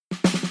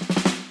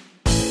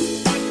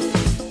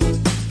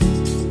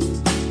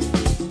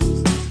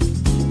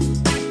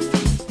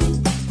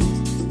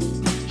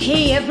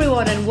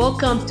everyone, and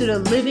welcome to the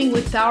Living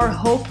with Power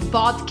Hope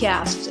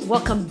podcast.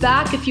 Welcome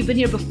back. If you've been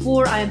here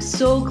before, I am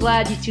so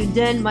glad you tuned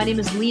in. My name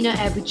is Lina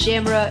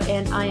Abu-Jamra,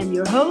 and I am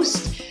your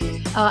host.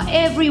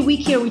 Every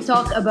week here, we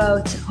talk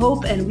about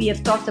hope, and we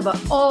have talked about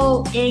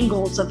all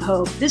angles of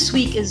hope. This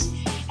week is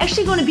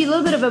actually going to be a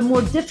little bit of a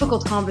more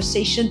difficult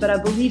conversation, but I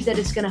believe that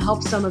it's going to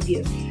help some of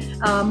you.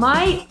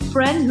 My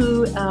friend,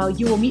 who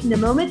you will meet in a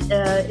moment,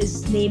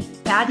 is named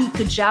Patty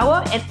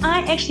Kujawa, and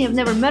I actually have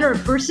never met her in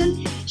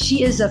person.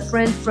 She is a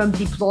friend from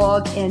the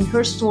blog, and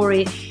her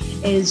story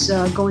is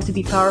going to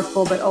be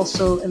powerful, but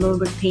also a little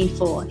bit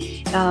painful.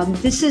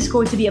 This is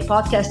going to be a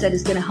podcast that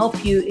is going to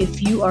help you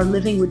if you are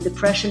living with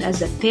depression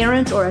as a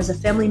parent or as a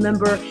family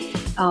member.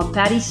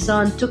 Patty's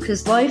son took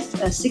his life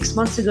 6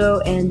 months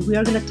ago, and we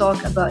are going to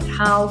talk about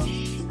how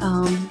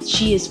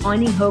she is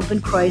finding hope in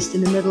Christ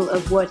in the middle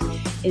of what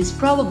is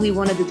probably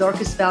one of the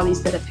darkest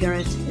valleys that a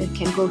parent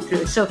can go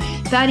through. So,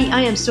 Patty,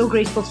 I am so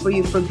grateful for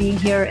you for being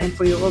here and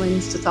for your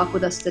willingness to talk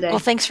with us today. Well,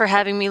 thanks for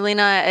having me,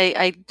 Lina.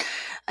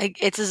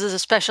 This is a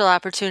special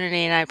opportunity,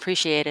 and I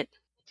appreciate it.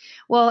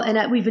 Well,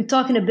 and we've been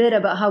talking a bit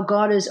about how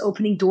God is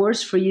opening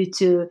doors for you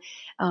to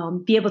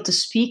be able to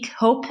speak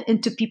hope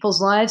into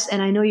people's lives.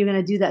 And I know you're going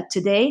to do that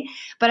today.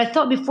 But I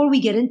thought before we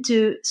get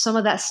into some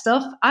of that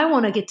stuff, I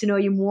want to get to know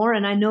you more.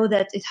 And I know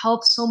that it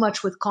helps so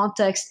much with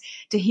context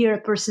to hear a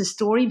person's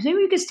story.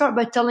 Maybe you could start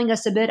by telling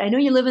us a bit. I know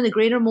you live in the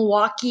greater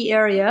Milwaukee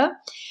area,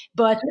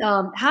 but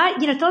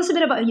tell us a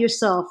bit about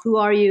yourself. Who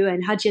are you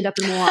and how'd you end up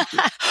in Milwaukee?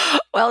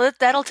 Well,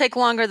 that'll take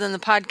longer than the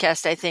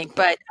podcast, I think.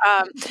 But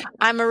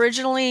I'm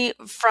originally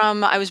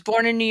I was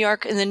born in New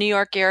York, in the New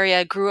York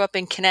area, grew up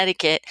in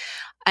Connecticut,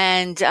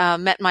 and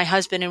met my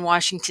husband in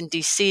Washington,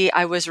 D.C.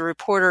 I was a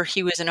reporter.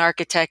 He was an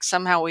architect.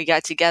 Somehow we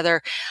got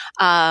together,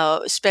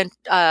 spent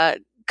a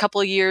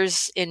couple of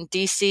years in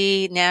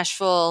D.C.,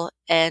 Nashville,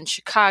 and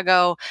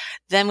Chicago.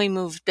 Then we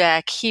moved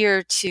back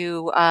here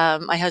to,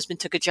 my husband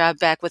took a job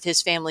back with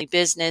his family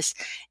business.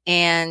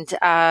 And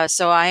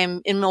so I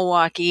am in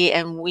Milwaukee,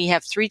 and we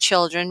have 3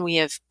 children. We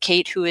have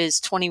Kate, who is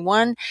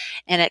 21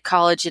 and at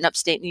college in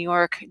upstate New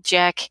York.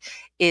 Jack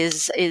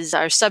is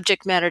our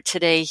subject matter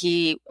today.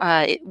 He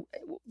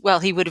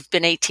would have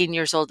been 18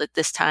 years old at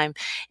this time.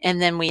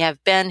 And then we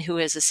have Ben, who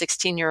is a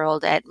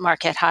 16-year-old at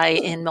Marquette High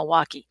in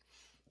Milwaukee.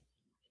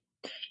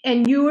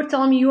 And you were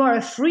telling me you are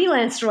a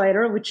freelance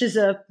writer, which is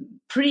a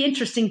pretty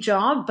interesting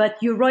job, but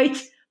you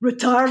write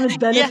retirement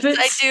benefits.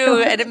 Yes, I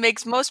do. And it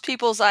makes most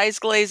people's eyes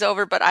glaze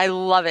over, but I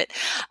love it.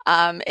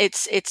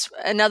 It's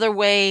another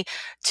way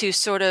to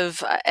sort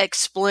of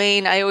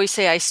explain. I always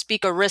say I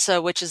speak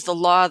ERISA, which is the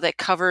law that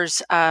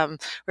covers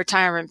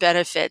retirement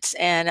benefits.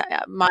 And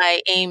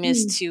my aim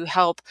is to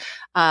help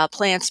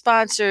plan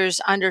sponsors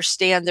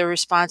understand their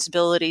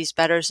responsibilities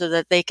better so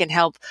that they can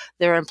help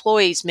their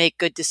employees make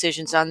good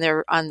decisions on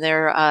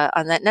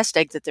that nest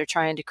egg that they're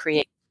trying to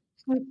create.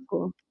 That's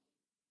cool.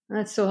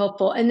 That's so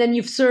helpful. And then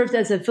you've served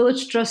as a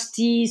village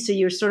trustee, so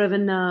you're sort of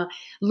in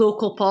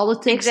local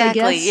politics,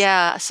 Exactly, I guess?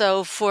 Yeah.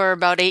 So for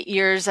about 8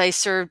 years, I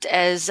served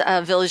as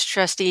a village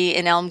trustee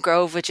in Elm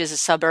Grove, which is a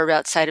suburb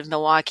outside of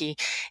Milwaukee,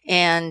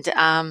 and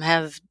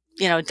have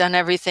done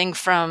everything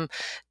from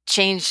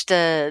change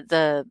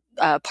the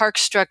park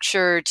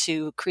structure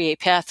to create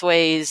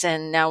pathways,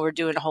 and now we're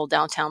doing a whole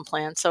downtown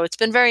plan. So it's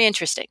been very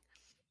interesting.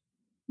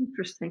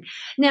 Interesting.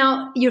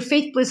 Now, your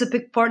faith plays a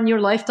big part in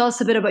your life. Tell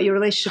us a bit about your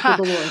relationship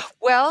with the Lord.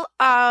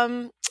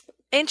 Well,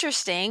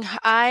 interesting.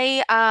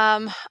 I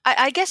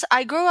guess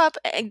I grew up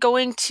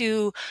going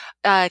to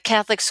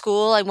Catholic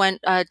school. I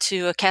went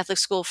to a Catholic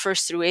school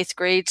 1st through 8th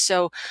grade.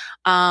 So,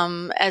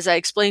 as I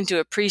explained to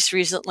a priest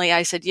recently,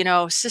 I said,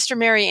 Sister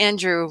Mary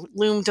Andrew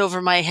loomed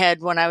over my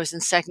head when I was in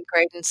 2nd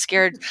grade and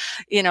scared,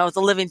 the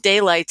living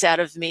daylights out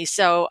of me.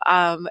 So,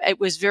 it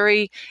was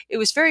very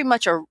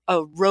much a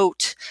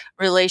rote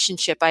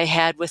relationship I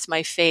had with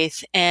my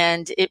faith.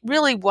 And it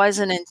really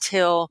wasn't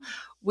until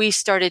we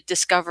started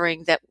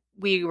discovering that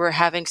we were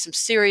having some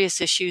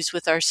serious issues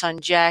with our son,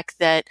 Jack,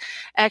 that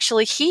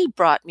actually he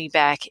brought me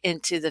back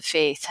into the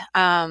faith.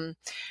 I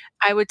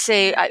would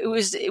say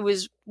it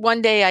was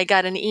one day I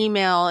got an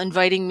email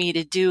inviting me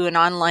to do an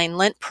online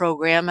Lent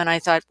program. And I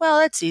thought, well,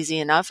 that's easy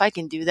enough. I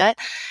can do that.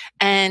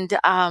 And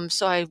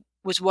so I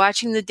was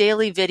watching the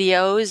daily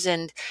videos,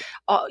 and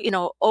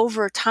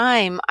over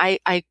time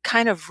I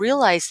kind of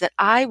realized that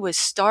I was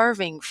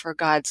starving for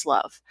God's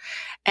love.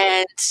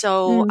 And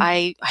so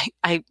I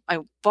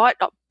bought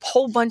a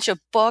whole bunch of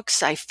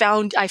books. I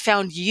found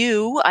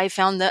you. I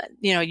found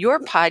your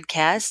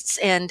podcasts,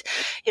 and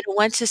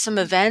went to some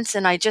events,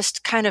 and I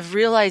just kind of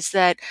realized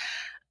that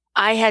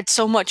I had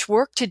so much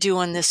work to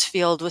do in this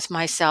field with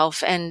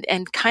myself,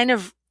 and kind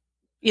of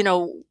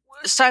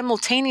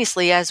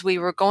simultaneously, as we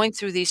were going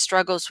through these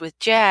struggles with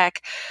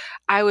Jack,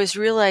 I was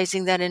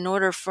realizing that in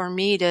order for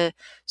me to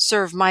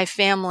serve my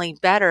family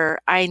better,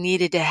 I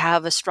needed to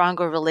have a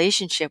stronger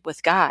relationship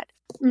with God.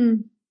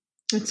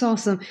 That's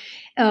awesome.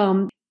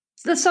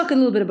 So let's talk a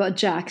little bit about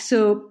Jack.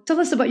 So tell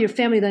us about your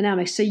family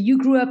dynamics. So you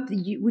grew up,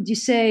 would you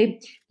say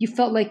you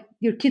felt like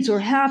your kids were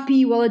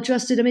happy, well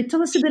adjusted? I mean,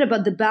 tell us a bit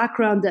about the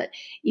background that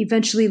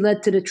eventually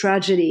led to the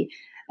tragedy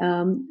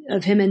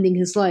of him ending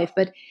his life.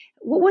 But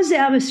what was the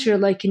atmosphere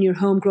like in your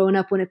home growing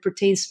up when it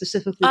pertains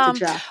specifically to Um,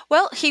 Jack?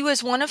 well, he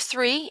was one of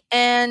three,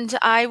 and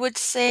I would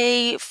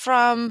say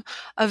from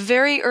a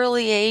very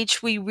early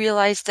age, we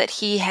realized that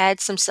he had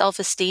some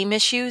self-esteem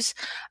issues.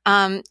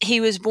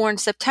 He was born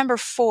September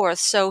 4th,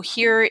 so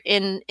here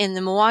in the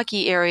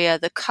Milwaukee area,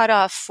 the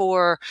cutoff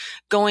for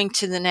going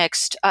to the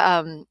next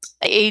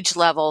age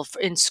level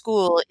in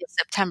school is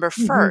September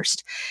Hmm.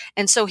 1st.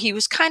 And so he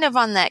was kind of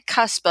on that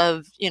cusp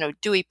of,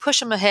 do we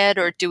push him ahead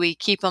or do we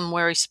keep him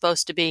where he's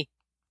supposed to be?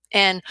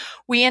 And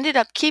we ended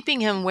up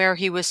keeping him where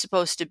he was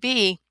supposed to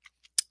be,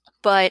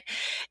 but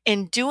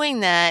in doing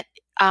that,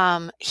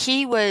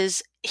 he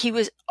was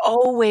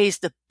always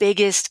the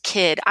biggest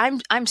kid.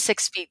 I'm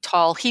 6 feet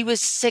tall. He was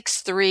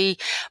 6'3",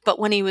 but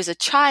when he was a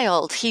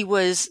child, it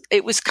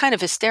was kind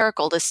of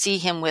hysterical to see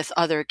him with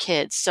other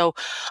kids. So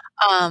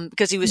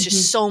because he was just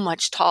Hmm. so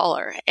much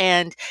taller.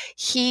 And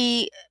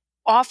he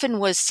often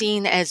was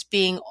seen as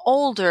being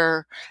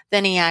older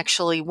than he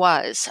actually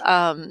was.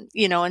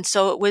 And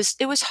so it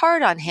was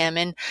hard on him.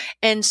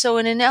 And so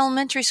in an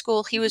elementary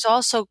school, he was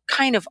also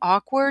kind of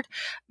awkward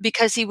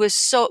because he was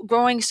so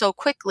growing so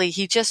quickly.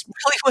 He just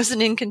really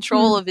wasn't in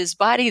control of his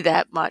body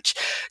that much.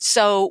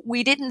 So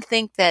we didn't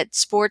think that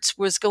sports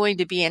was going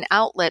to be an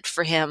outlet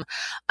for him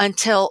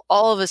until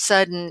all of a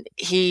sudden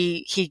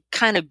he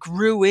kind of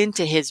grew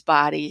into his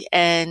body.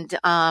 And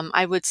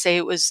I would say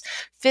it was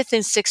fifth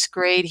and sixth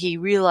grade, he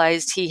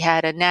realized he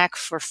had a knack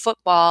for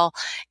football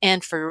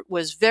and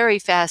was very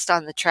fast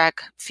on the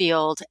track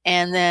field.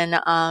 And then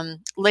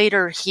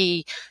later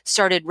he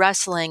started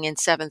wrestling in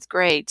seventh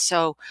grade.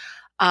 So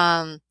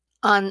um,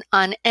 on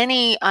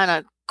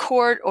a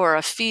court or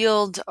a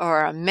field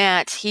or a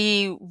mat,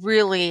 he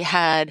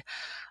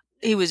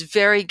was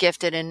very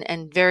gifted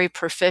and very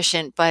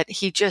proficient, but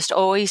he just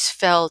always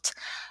felt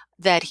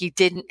that he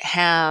didn't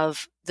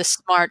have the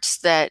smarts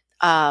that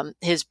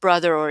his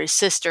brother or his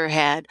sister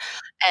had,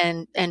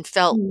 and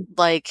felt Hmm.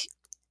 like,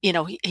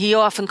 he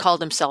often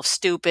called himself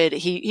stupid.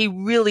 He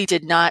really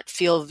did not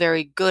feel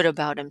very good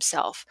about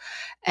himself,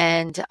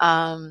 and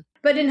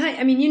But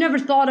I mean, you never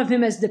thought of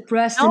him as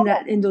depressed no,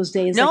 in those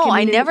days. Like, no, I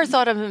I mean, never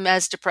thought of him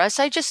as depressed.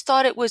 I just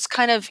thought it was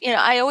kind of,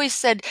 I always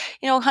said,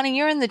 honey,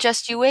 you're in the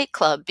Just You Wait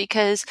club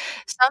because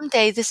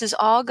someday this is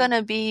all going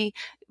to be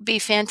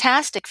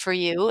fantastic for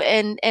you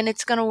and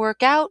it's going to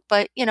work out,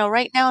 but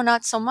right now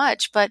not so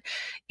much. But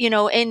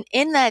in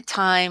that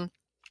time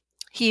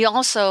he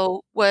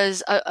also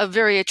was a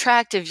very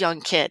attractive young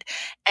kid,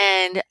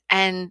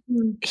 and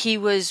mm, he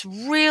was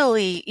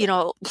really,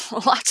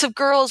 lots of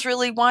girls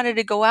really wanted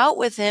to go out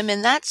with him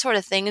and that sort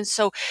of thing. And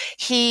so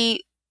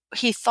he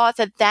he thought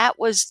that that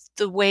was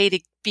the way to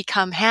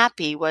become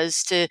happy,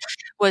 was to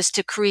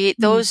create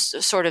those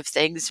mm. sort of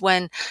things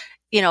when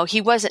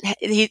he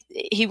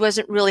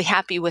wasn't really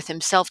happy with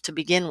himself to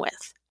begin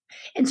with.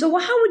 And so,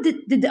 how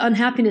did the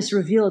unhappiness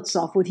reveal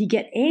itself? Would he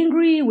get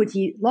angry? Would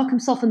he lock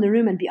himself in the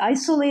room and be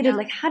isolated?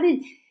 Like, how did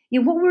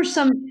what were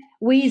some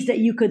ways that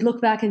you could look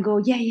back and go,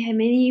 yeah, yeah, I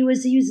mean,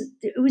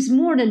 it was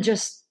more than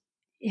just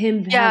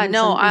him Yeah, having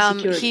no, some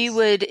he insecurities.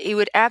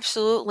 would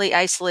absolutely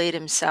isolate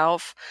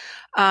himself,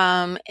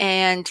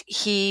 and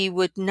he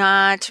would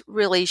not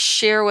really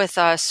share with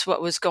us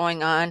what was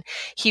going on.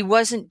 He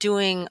wasn't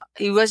doing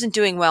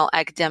well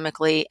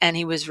academically, and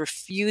he was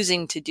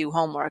refusing to do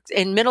homework.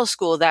 In middle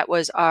school, that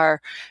was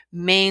our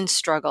main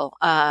struggle.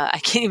 I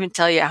can't even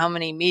tell you how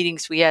many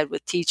meetings we had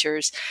with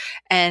teachers,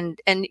 and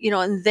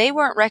they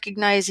weren't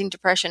recognizing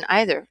depression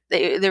either.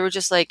 They were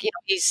just like,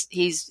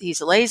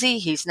 he's lazy,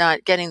 he's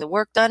not getting the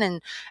work done,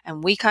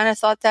 and we kind of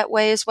thought that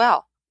way as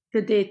well.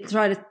 Did they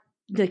try to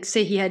like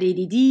say he had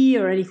ADD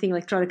or anything?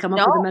 Like, try to come up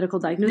No, with a medical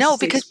no, diagnosis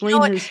to because you know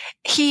explain what? his?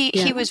 He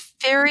Yeah. was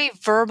very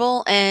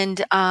verbal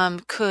and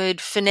could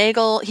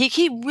finagle.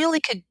 He really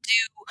could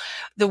do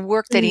the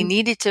work that he Mm.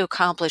 needed to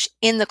accomplish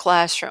in the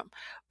classroom.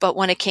 But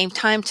when it came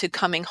time to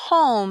coming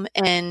home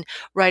and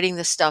writing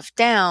the stuff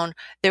down,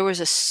 there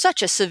was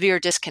such a severe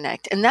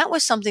disconnect. And that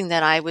was something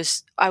that I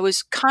was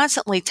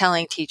constantly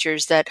telling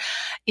teachers that,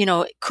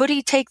 could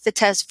he take the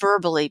test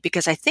verbally?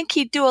 Because I think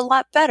he'd do a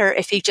lot better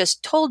if he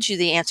just told you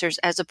the answers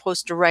as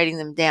opposed to writing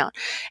them down.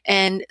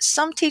 And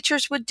some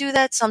teachers would do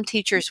that, some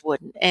teachers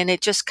wouldn't. And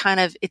it just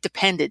it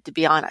depended, to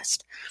be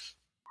honest.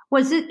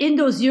 Was it in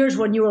those years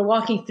when you were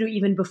walking through,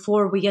 even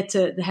before we get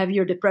to the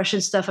heavier depression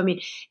stuff? I mean,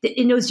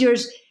 in those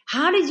years,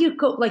 how did you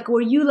go? Like,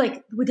 were you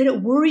like, did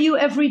it worry you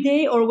every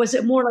day, or was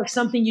it more like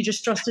something you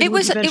just trusted It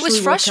would was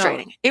eventually work out?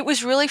 frustrating. It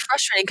was really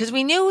frustrating because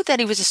we knew that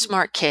he was a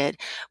smart kid.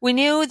 We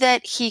knew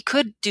that he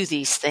could do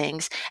these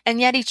things, and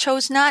yet he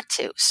chose not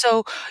to.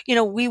 So,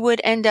 we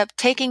would end up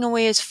taking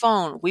away his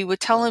phone. We would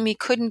tell him he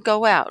couldn't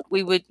go out.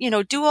 We would,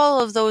 do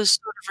all of those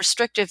sort of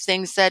restrictive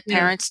things that Yeah.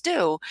 parents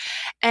do.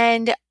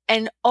 And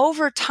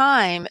over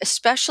time,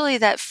 especially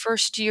that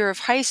first year of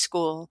high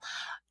school,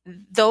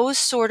 those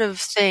sort of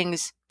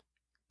things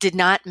did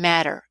not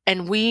matter.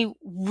 And we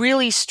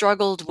really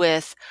struggled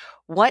with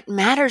what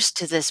matters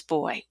to this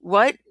boy.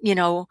 What,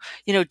 do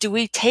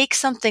we take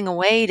something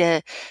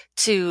away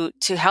to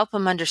help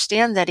him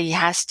understand that he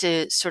has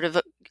to sort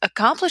of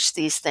accomplish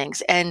these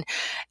things? And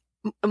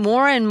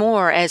more and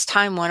more as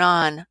time went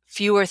on,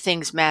 fewer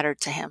things mattered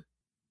to him.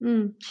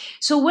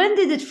 So when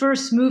did it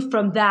first move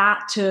from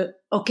that to,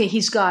 okay,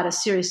 he's got a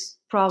serious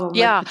problem,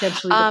 like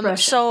potentially depression?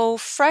 So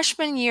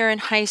freshman year in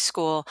high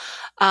school,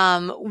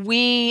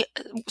 we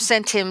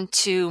sent him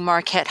to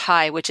Marquette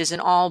High, which is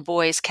an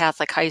all-boys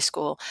Catholic high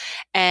school.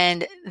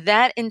 And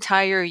that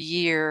entire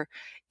year,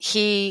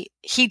 he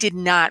did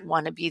not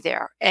want to be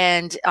there.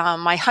 And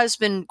my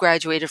husband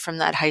graduated from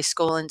that high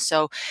school, and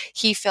so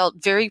he felt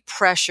very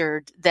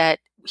pressured that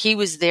he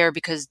was there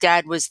because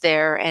dad was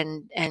there,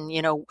 and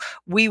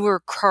we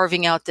were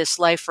carving out this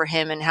life for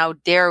him, and how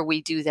dare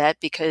we do that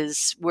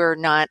because we're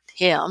not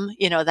him,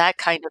 that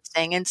kind of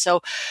thing. And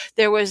so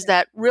there was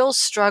that real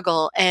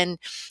struggle, and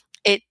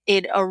it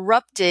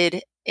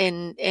erupted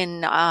in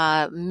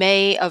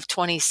May of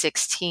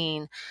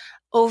 2016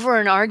 over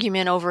an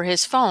argument over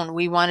his phone.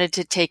 We wanted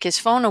to take his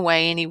phone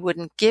away and he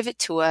wouldn't give it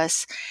to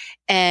us.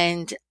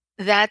 And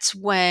that's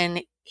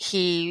when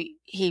he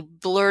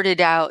blurted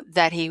out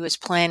that he was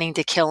planning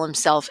to kill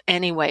himself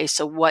anyway.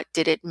 So what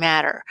did it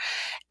matter?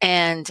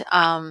 And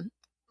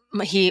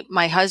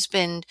my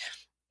husband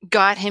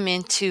got him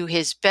into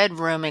his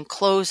bedroom and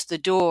closed the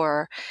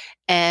door.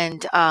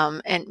 And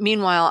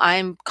meanwhile,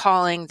 I'm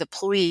calling the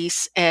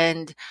police.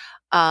 And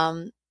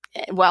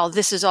while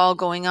this is all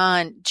going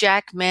on,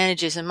 Jack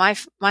manages, and my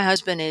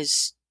husband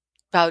is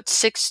about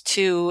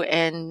 6'2"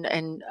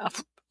 and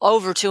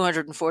over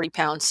 240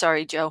 pounds.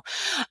 Sorry, Joe.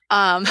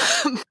 But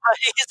he's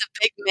a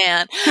big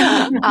man.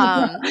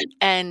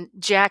 And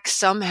Jack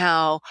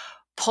somehow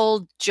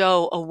pulled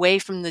Joe away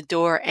from the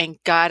door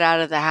and got out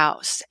of the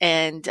house.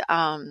 And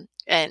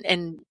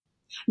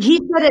he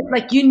said it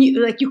like you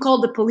knew, like you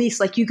called the police,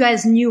 like you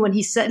guys knew when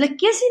he said,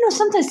 like, yes,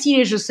 sometimes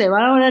teenagers say,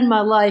 well, I don't end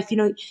my life,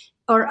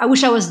 or I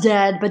wish I was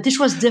dead, but this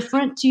was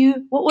different to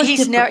you. What was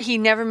different? He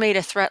never made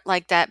a threat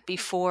like that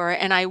before.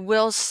 And I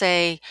will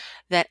say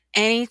that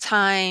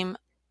anytime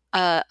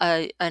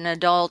an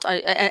adult,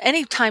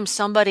 anytime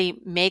somebody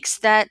makes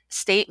that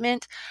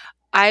statement,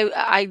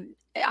 I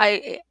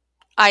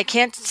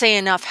can't say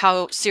enough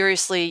how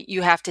seriously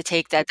you have to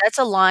take that. That's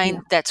a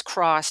line that's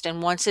crossed,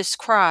 and once it's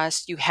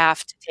crossed, you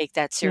have to take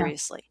that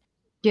seriously.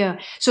 Yeah.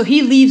 So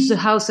he leaves the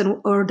house,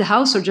 or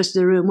just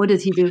the room. What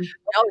did he do?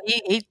 No,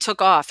 he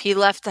took off. He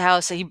left the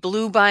house. He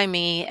blew by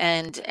me,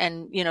 and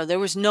there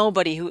was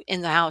nobody who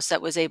in the house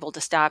that was able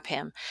to stop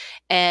him.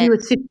 And he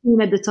was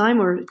 15 at the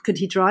time, or could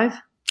he drive?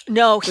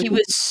 No, he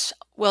was.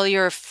 Well,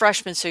 you're a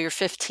freshman, so you're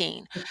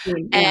 15.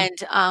 15, yeah.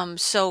 And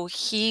so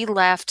he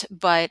left,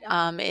 but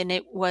and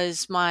it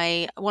was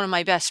one of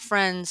my best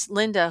friends,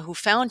 Linda, who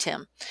found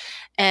him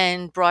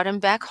and brought him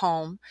back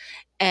home.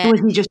 And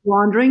was he just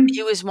wandering?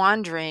 He was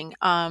wandering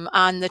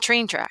on the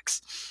train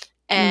tracks.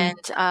 And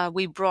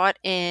we brought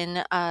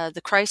in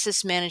the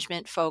crisis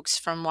management folks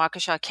from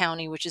Waukesha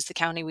County, which is the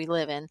county we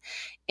live in.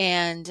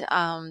 And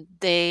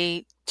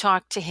they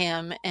talked to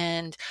him.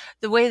 And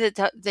the way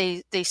that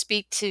they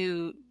speak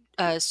to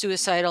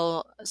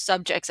suicidal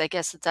subjects, I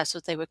guess that's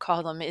what they would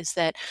call them, is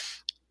that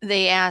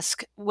they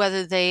ask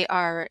whether they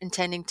are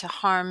intending to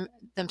harm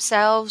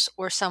themselves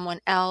or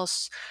someone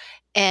else,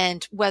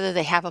 and whether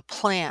they have a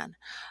plan.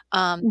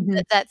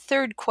 That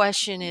third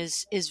question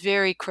is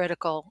very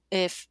critical.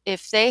 If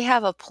they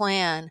have a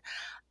plan,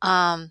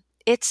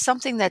 it's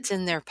something that's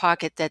in their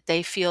pocket that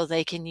they feel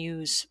they can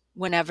use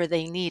whenever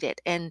they need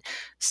it. And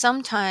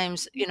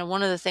sometimes,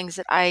 one of the things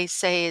that I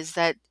say is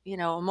that,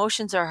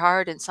 emotions are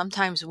hard, and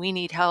sometimes we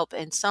need help.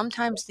 And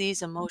sometimes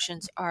these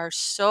emotions are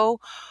so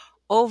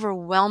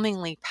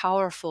overwhelmingly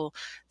powerful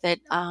that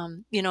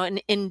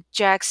in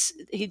Jack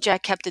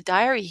kept a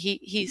diary.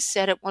 He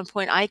said at one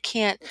point, I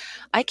can't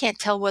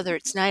tell whether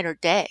it's night or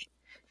day.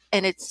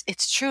 And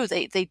it's true.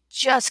 They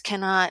just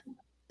cannot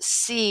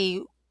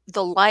see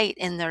the light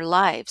in their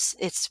lives.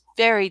 It's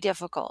very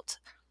difficult.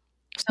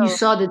 So, you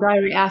saw the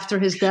diary after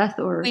his death,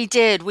 or? We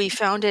did. We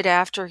found it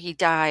after he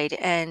died.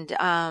 And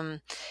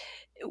I'm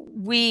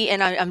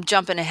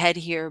jumping ahead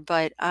here,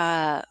 but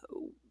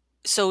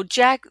so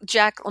Jack,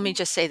 let me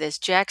just say this.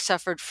 Jack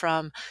suffered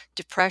from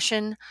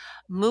depression,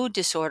 mood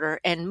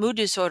disorder, and mood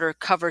disorder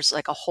covers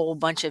like a whole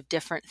bunch of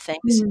different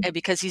things,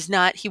 because he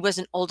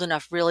wasn't old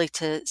enough really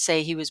to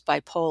say he was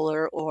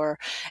bipolar or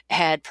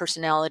had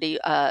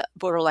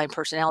borderline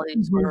personality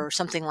disorder or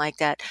something like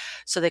that.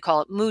 So they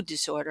call it mood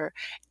disorder.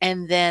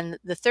 And then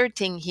the third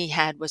thing he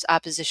had was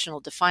oppositional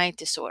defiant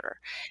disorder.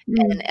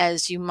 And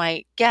as you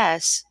might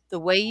guess, the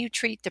way you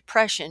treat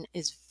depression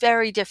is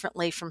very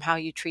differently from how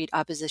you treat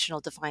oppositional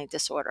defiant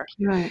disorder.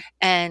 Right.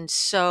 And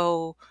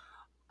so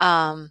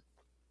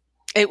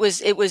it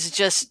was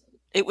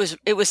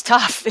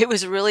tough. It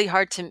was really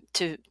hard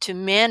to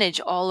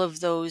manage all of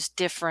those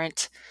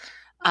different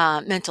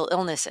mental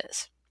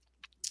illnesses.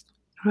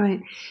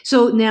 Right.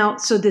 So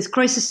this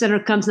crisis center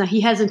comes now.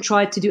 He hasn't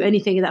tried to do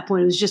anything at that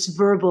point. It was just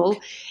verbal.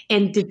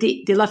 And did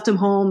they left him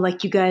home?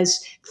 Like you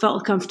guys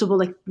felt comfortable?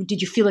 Like,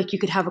 did you feel like you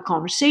could have a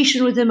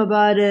conversation with him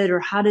about it, or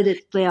how did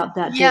it play out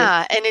that day?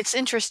 Yeah, and it's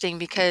interesting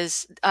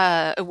because,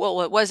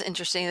 well, it was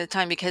interesting at the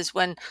time because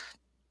when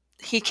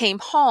he came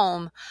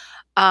home,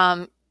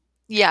 um,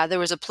 yeah, there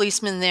was a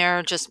policeman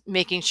there just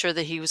making sure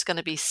that he was going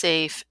to be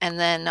safe. And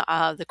then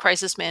the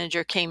crisis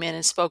manager came in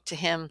and spoke to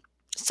him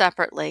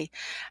separately.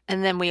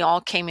 And then we all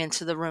came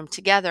into the room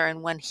together.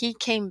 And when he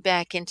came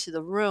back into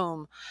the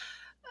room,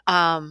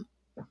 um,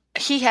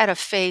 he had a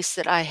face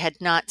that I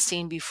had not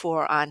seen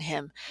before on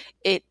him.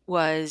 It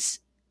was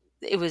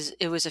it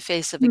was a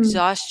face of Hmm.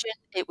 exhaustion.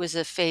 It was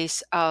a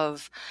face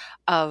of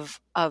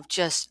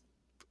just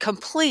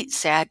complete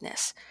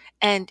sadness.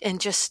 And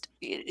just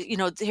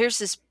here's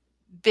this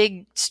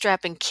big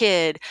strapping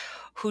kid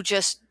who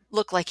just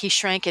looked like he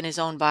shrank in his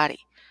own body.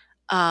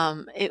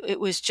 It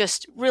was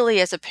just really,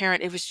 as a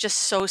parent, it was just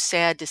so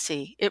sad to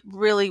see. It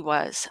really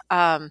was.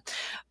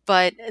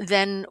 But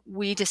then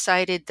we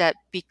decided that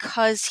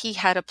because he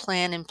had a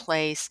plan in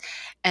place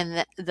and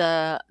that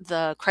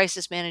the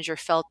crisis manager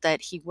felt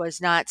that he was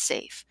not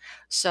safe.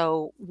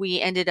 So we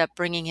ended up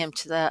bringing him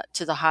to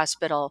the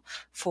hospital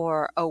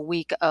for a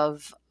week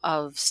of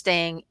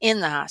staying in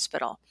the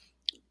hospital.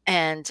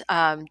 And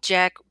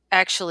Jack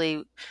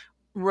actually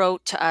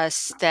wrote to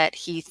us that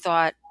he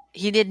thought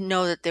he didn't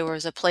know that there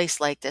was a place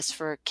like this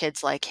for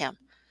kids like him.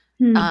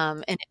 Hmm.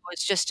 And it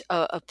was just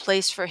a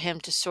place for him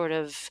to sort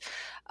of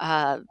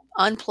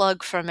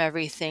unplug from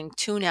everything,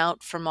 tune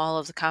out from all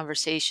of the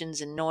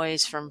conversations and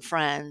noise from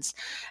friends,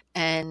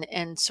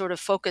 and sort of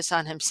focus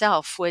on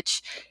himself,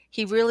 which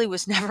he really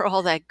was never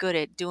all that good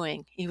at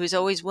doing. He was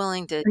always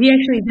willing to. He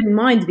actually didn't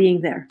mind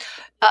being there.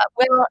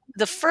 Well,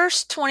 the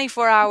first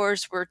 24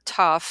 hours were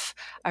tough.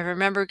 I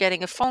remember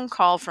getting a phone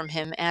call from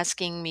him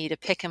asking me to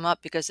pick him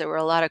up because there were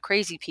a lot of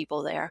crazy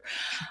people there,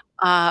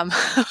 um,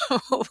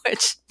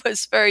 which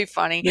was very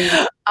funny.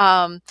 Yeah.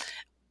 Um,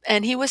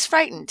 and he was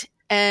frightened.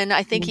 And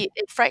I think Yeah.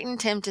 it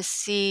frightened him to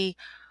see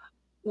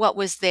what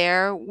was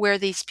there, where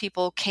these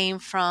people came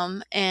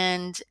from,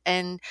 and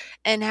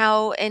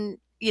how, and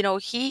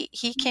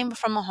he came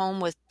from a home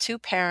with two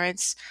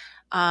parents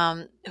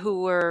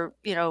who were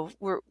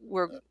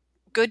were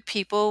good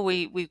people.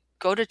 We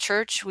go to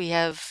church. We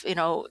have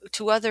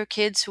two other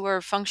kids who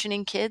are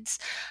functioning kids,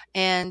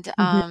 and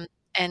Mhm.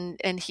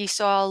 and he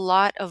saw a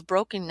lot of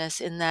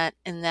brokenness in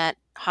that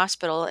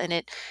hospital, and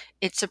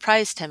it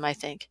surprised him, I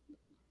think.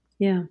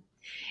 Yeah.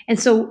 And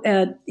so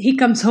he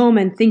comes home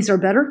and things are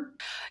better.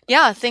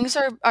 Yeah, things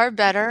are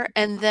better,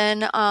 and then,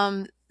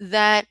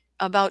 that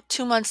about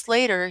 2 months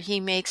later, he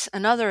makes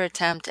another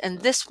attempt, and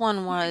this one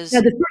Yeah, was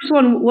the first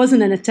one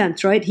wasn't an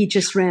attempt, right? He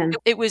just ran.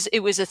 it was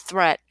a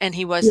threat, and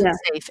he wasn't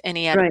Yeah. safe, and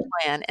he had a Right.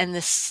 plan, and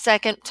the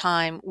second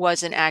time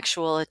was an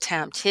actual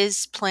attempt.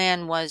 His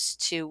plan was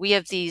to we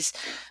have these,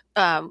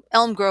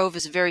 Elm Grove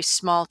is a very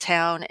small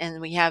town, and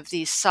we have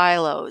these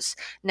silos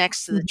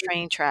next to the Mhm.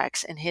 train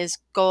tracks, and his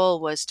goal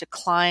was to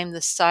climb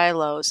the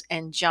silos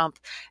and jump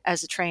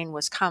as the train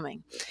was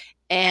coming.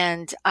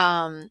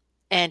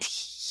 And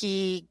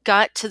he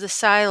got to the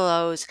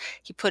silos.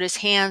 He put his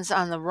hands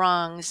on the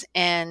rungs,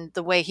 and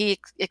the way he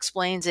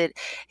explains it,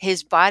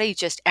 his body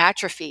just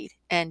atrophied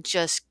and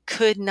just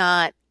could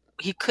not.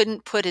 He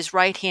couldn't put his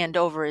right hand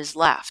over his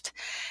left,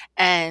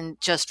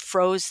 and just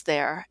froze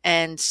there.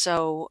 And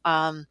so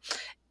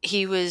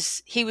he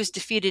was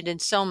defeated in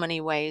so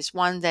many ways.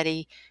 One, that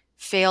he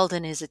failed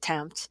in his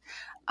attempt,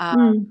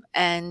 um,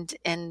 Mm.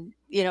 and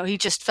he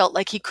just felt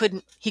like he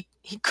couldn't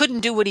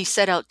do what he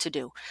set out to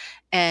do.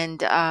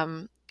 And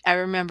I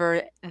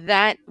remember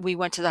that we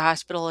went to the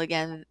hospital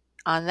again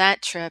on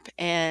that trip,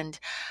 and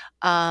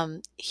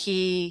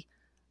he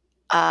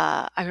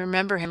I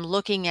remember him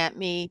looking at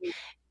me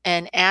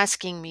and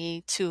asking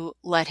me to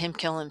let him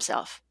kill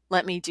himself.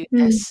 Let me do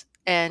Mm. this.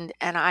 And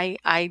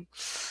I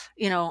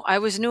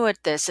was new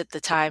at this at the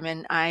time,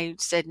 and I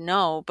said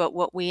no. But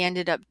what we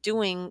ended up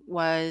doing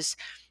was,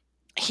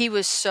 he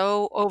was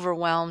so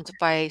overwhelmed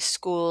by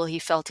school. He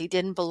felt he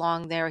didn't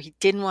belong there. He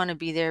didn't want to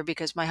be there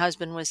because my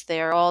husband was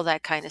there, all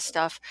that kind of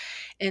stuff.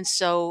 And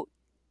so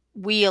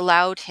we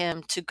allowed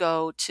him to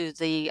go to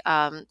the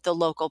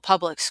local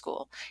public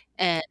school.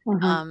 And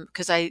Uh-huh.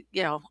 because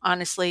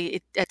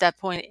honestly, at that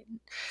point,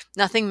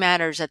 nothing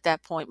matters at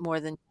that point more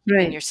than keeping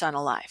Right. your son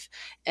alive.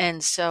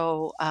 And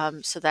so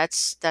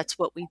that's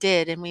what we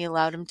did, and we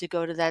allowed him to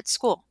go to that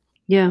school.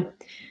 Yeah.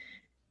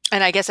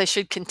 And I guess I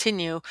should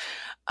continue.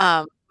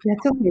 Um,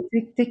 That's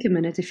okay. Take a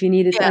minute if you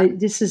need it. yeah,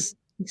 This is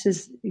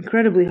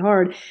incredibly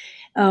hard.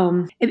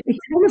 It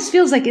almost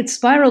feels like it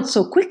spiraled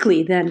so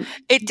quickly. Then.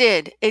 it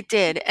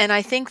did, and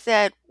I think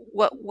that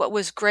what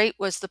was great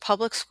was the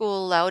public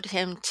school allowed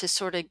him to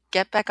sort of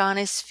get back on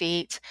his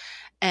feet,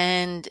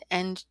 and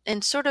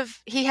sort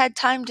of he had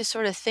time to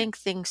sort of think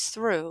things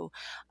through,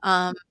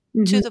 um,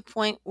 to Hmm. the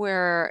point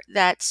where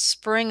that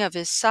spring of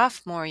his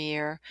sophomore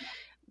year,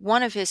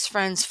 one of his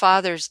friends'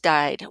 fathers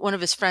died. One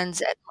of his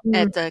friends at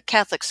Mm. the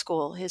Catholic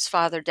school, his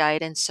father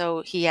died, and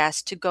so he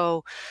asked to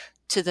go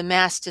to the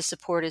mass to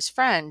support his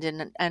friend.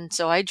 And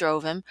so I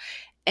drove him.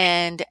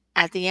 And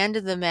at the end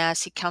of the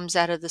mass, he comes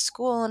out of the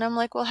school and I'm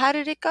like, well, how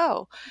did it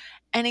go?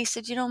 And he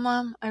said,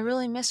 Mom, I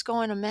really miss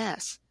going to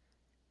mass.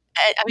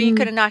 I mean, you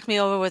could Mm. have knocked me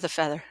over with a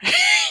feather.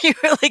 You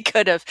really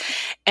could have.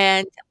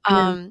 And,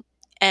 Yeah.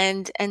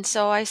 and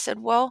so I said,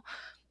 well,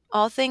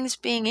 all things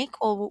being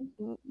equal,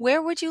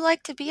 where would you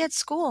like to be at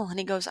school? And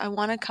he goes, I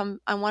want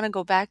to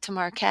go back to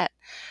Marquette.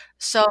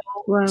 So,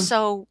 Wow.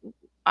 so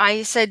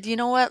I said, you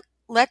know what?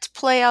 Let's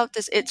play out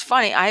this. It's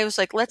funny. I was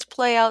like, let's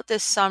play out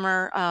this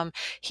summer.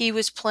 He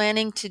was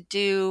planning to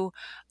do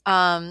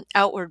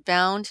Outward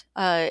Bound.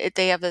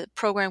 They have a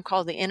program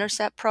called the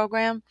Intercept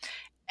program.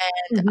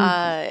 And Hmm.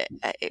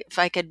 if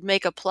I could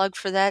make a plug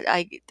for that,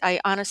 I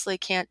honestly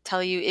can't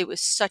tell you. It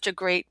was such a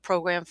great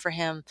program for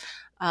him.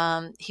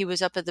 He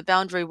was up at the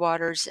Boundary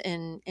Waters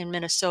in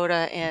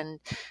Minnesota and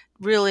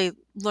really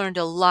learned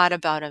a lot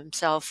about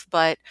himself.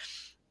 But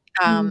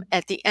Mm.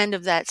 at the end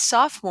of that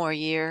sophomore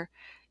year,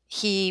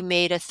 he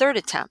made a third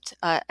attempt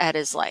at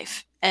his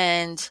life,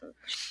 and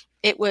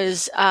it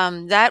was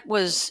that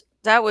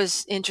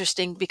was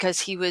interesting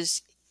because he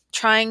was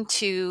trying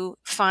to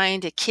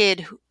find a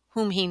kid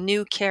whom he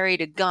knew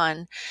carried a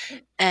gun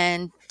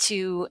and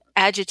to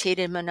agitate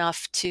him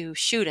enough to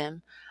shoot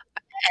him.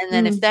 And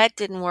then if Mm. that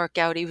didn't work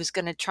out, he was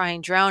going to try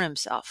and drown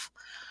himself.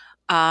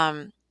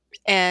 Um,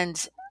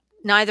 and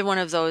neither one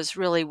of those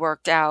really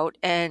worked out.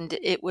 And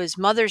it was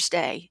Mother's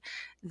Day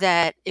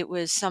that it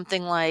was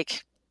something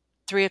like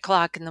 3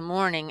 o'clock in the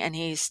morning, and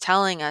he's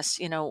telling us,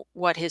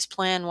 what his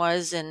plan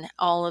was and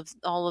all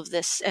of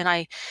this.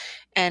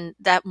 And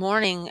that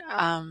morning,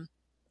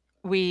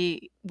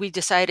 we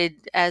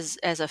decided as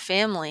a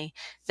family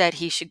that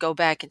he should go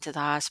back into the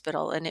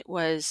hospital, and it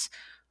was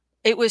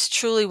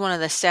truly one of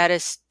the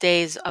saddest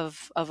days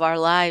of our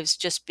lives,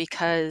 just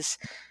because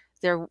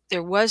there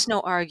was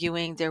no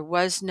arguing, there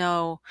was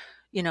no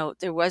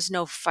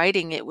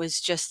fighting. It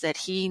was just that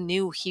he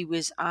knew he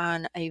was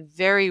on a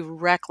very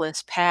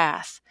reckless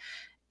path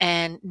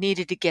and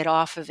needed to get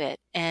off of it.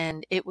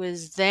 And it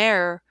was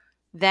there,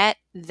 that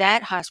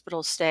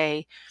hospital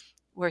stay,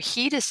 where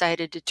he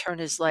decided to turn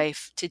his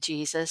life to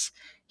Jesus.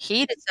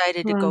 He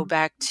decided to go Wow.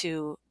 back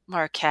to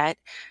Marquette,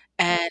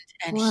 and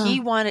Wow. he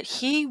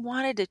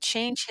wanted to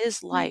change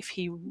his life.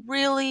 He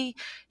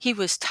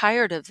was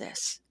tired of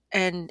this.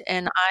 And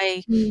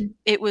I Mm.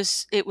 it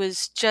was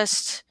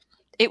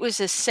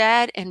a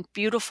sad and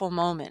beautiful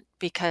moment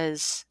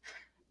because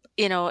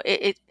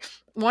it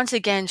once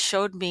again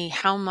showed me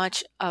how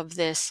much of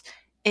this,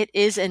 it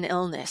is an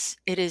illness.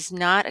 It is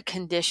not a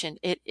condition.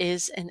 It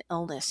is an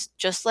illness.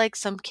 Just like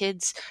some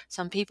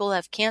people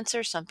have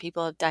cancer, some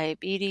people have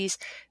diabetes.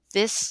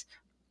 This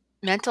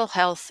mental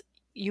health,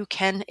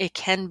 it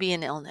can be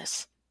an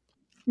illness.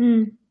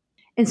 Mm.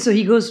 And so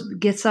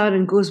gets out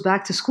and goes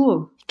back to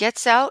school.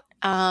 Gets out,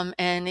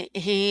 and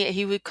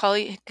he would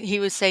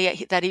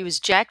say that he was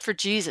jacked for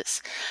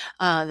Jesus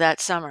that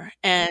summer,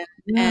 Wow.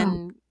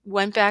 and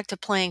went back to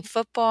playing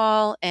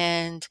football,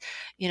 and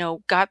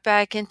got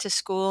back into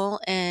school.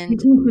 He And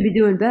seems to be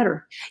doing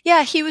better.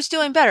 yeah, he was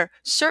doing better.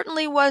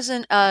 Certainly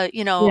wasn't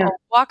Yeah. a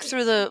walk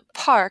through the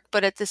park,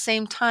 but at the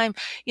same time,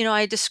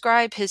 I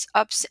describe his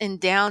ups and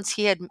downs.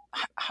 He had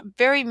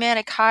very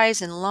manic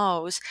highs and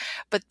lows,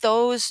 but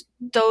those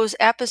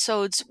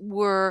episodes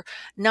were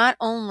not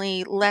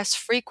only less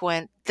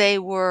frequent, they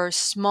were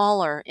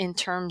smaller in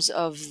terms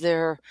of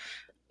their,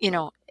 you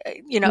know,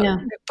 Yeah.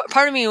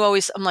 part of me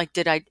always, I'm like,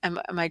 am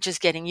I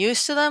just getting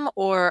used to them,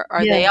 or Yeah.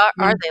 are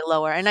Yeah. they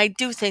lower? And I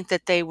do think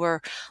that they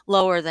were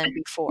lower than And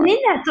before. in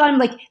that time,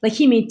 like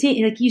he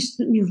maintained, like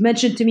you've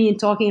mentioned to me in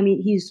talking. I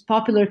mean, he's a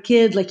popular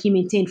kid. Like he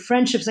maintained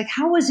friendships. Like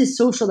how was his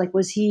social? Like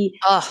was he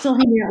Ugh. still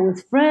hanging out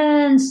with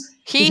friends?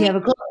 Did he He have a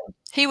girl?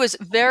 he was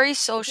very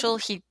social.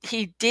 He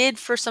did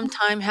for some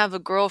time have a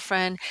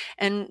girlfriend,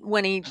 and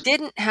when he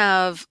didn't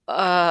have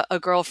a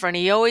girlfriend,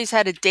 he always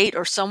had a date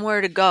or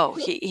somewhere to go.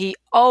 He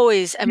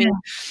always, I mean, Yeah.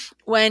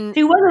 when So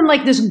he wasn't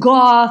like this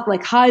goth,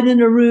 like hide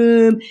in a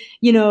room,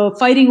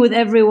 fighting with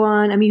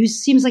everyone. I mean, he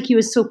seems like he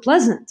was so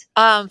pleasant.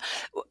 um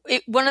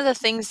one of the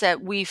things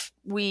that we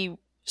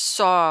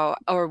saw,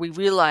 or we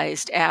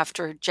realized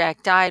after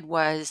Jack died,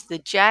 was the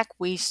Jack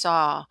we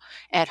saw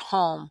at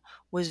home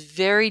was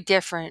very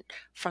different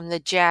from the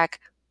Jack,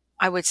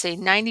 I would say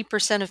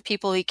 90% of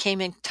people he came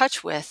in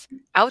touch with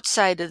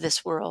outside of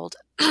this world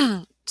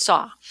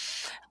saw.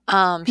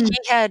 Hmm.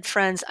 He had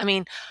friends. I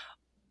mean,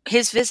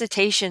 his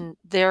visitation,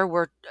 there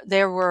were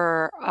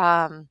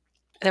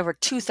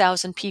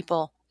 2,000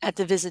 people at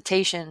the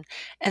visitation,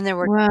 and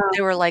Wow.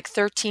 there were like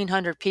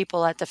 1,300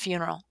 people at the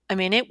funeral. I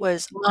mean, it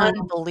was Wow.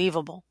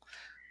 unbelievable.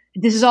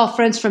 This is all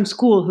friends from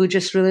school who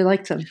just really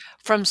liked him.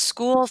 From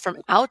school, from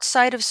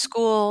outside of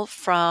school,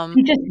 from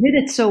He just did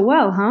it so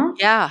well, huh?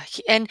 yeah,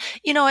 and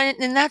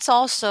and that's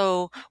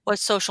also what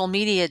social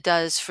media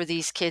does for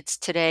these kids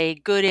today,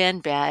 good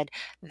and bad,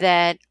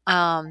 that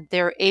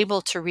they're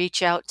able to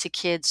reach out to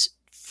kids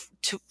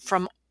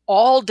from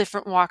all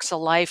different walks of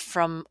life,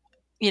 from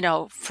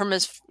from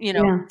as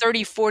Yeah.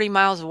 30, 40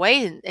 miles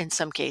away in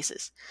some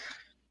cases.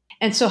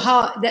 And so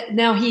how that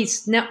now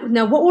he's now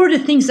what were the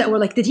things that were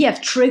like, did he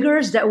have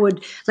triggers that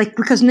would like,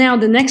 because now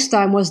the next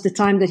time was the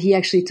time that he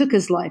actually took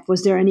his life.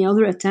 Was there any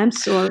other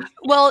attempts or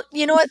Well,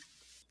 you know what?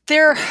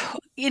 There,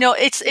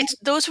 it's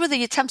those were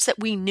the attempts that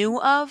we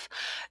knew of.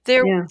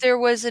 There yeah. there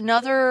was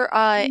another,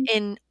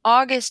 in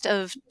August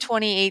of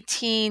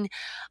 2018,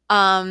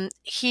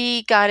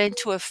 he got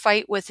into a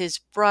fight with his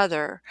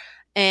brother,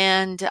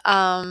 and,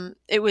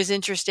 it was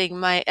interesting.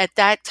 My At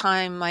that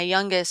time, my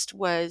youngest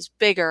was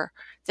bigger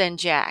than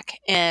Jack,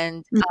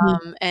 and,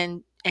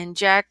 Mhm.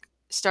 Jack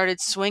started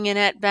swinging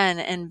at Ben,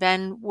 and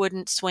Ben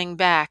wouldn't swing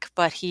back,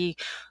 but he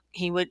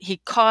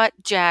caught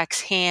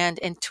Jack's hand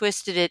and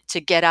twisted it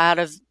to get out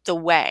of the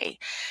way.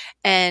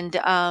 And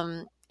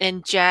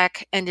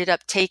Jack ended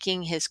up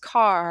taking his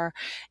car,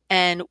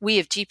 and we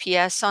have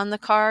GPS on the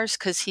cars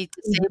because he Mhm.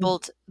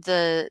 disabled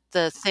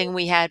the thing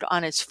we had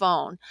on his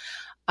phone.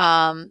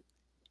 Um,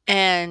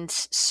 and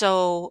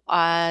so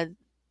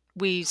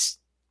we s-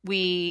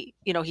 we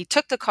he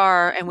took the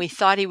car, and we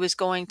thought he was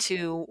going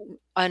to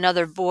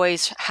another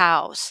boy's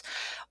house,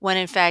 when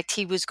in fact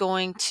he was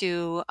going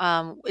to,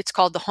 it's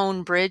called the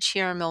Hone Bridge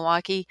here in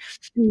Milwaukee.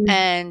 Mhm.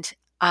 And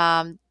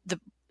the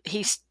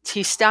he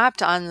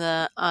stopped on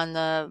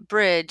the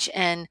bridge,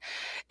 and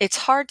it's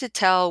hard to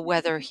tell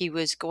whether he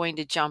was going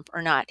to jump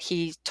or not.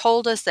 He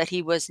told us that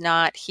he was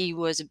not. He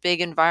was a big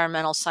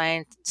environmental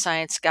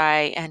science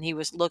guy, and he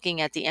was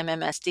looking at the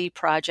MMSD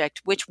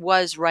project, which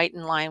was right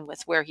in line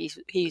with where he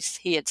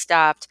had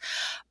stopped.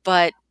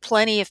 But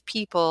plenty of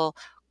people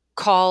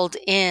called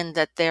in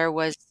that there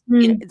was,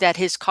 Mhm. that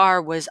his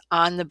car was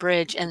on the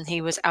bridge and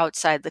he was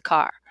outside the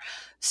car.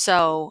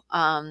 So,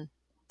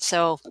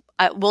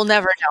 we'll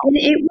never know. And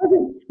it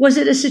wasn't, was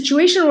it a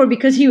situation where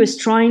because he was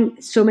trying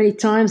so many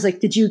times, like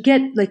did you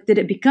get like, did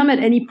it become at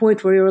any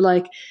point where you were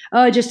like,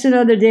 oh, just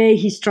another day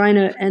he's trying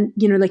to, and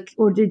like,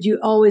 or did you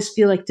always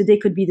feel like today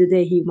could be the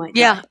day he might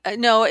Yeah, die?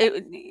 no,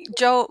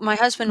 Joe, my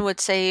husband would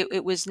say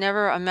it was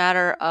never a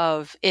matter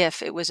of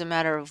if, it was a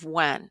matter of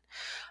when.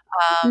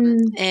 Mm.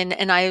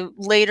 And I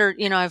later,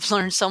 I've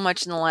learned so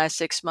much in the last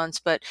 6 months,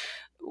 but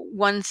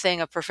one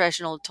thing a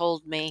professional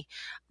told me,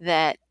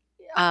 that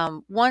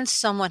once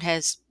someone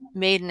has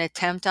made an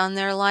attempt on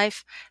their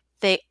life,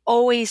 they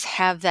always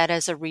have that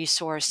as a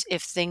resource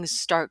if things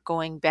start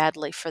going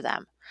badly for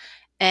them.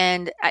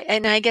 And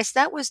I guess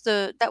that was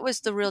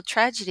the real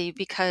tragedy,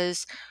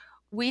 because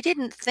we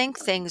didn't think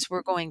things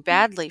were going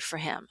badly for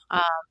him.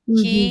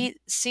 Mhm. He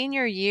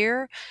Senior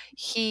year,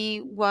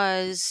 he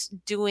was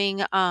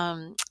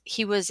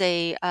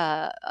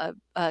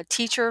a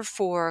teacher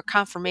for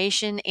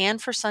confirmation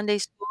and for Sunday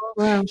school.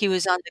 Wow. He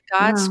was on the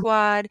God Wow.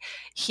 Squad.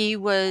 He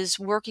was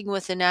working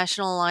with the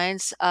National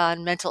Alliance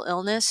on Mental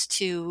Illness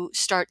to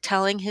start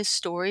telling his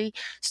story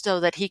so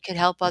that he could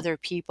help other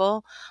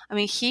people. I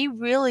mean, he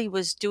really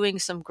was doing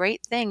some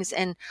great things,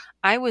 and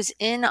I was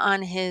in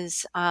on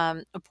his,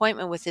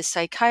 appointment with his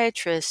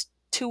psychiatrist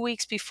 2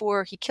 weeks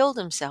before he killed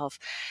himself,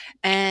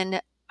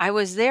 and I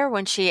was there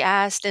when she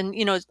asked. And,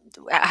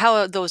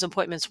 how those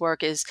appointments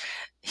work is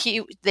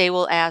they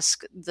will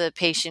ask the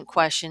patient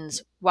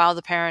questions while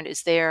the parent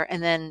is there,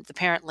 and then the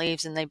parent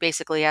leaves, and they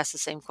basically ask the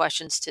same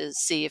questions to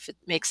see if it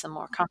makes them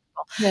more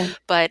comfortable. Right.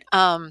 But,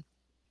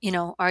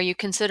 "Are you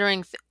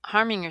considering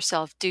harming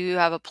yourself? Do you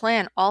have a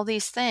plan?" All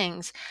these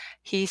things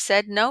he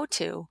said no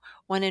to,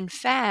 when in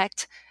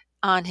fact,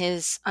 on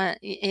his,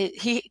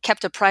 he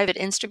kept a private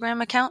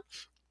Instagram account,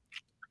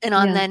 and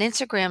on Yeah. that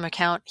Instagram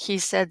account, he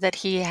said that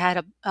he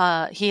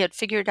had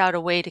figured out a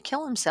way to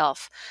kill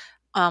himself.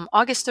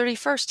 August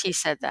 31st, he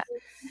said that.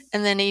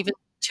 And then even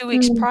 2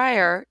 weeks Mm.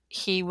 prior,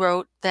 he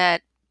wrote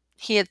that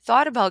he had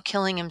thought about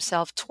killing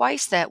himself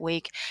twice that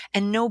week,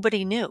 and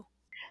nobody knew.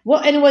 Well,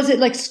 and was it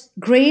like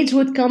grades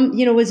would come,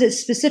 was it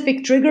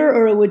specific trigger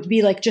or it would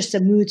be like just a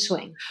mood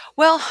swing?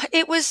 Well,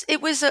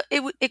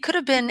 it could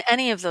have been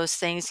any of those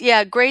things.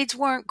 Yeah, grades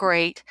weren't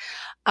great.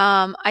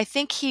 I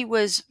think he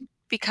was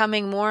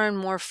becoming more and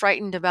more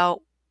frightened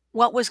about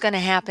what was gonna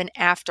happen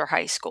after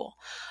high school.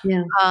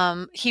 Yeah.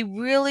 He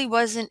really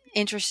wasn't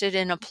interested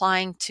in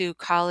applying to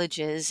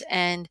colleges,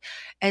 and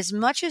as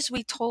much as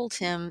we told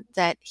him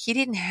that he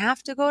didn't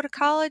have to go to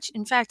college,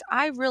 in fact,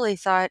 I really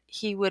thought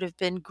he would have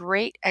been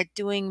great at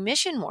doing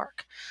mission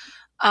work.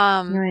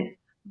 Um, Right.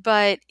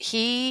 but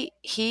he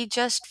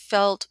just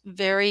felt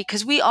very,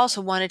 because we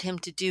also wanted him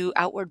to do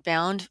Outward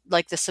Bound,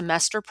 like the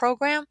semester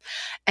program,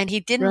 and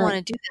he didn't Right.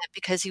 wanna do that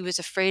because he was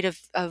afraid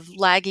of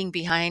lagging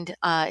behind,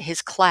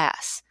 his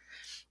class.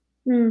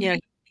 You Mm. know,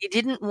 he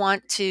didn't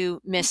want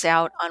to miss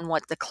out on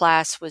what the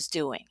class was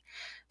doing.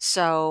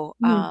 So,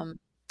 Mm.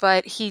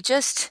 but he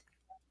just,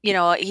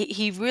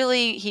 he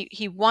really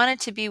he wanted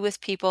to be with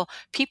people.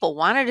 People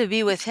wanted to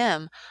be with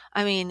him.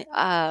 I mean,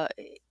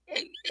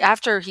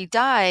 after he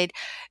died,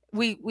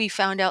 we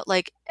found out,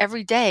 like,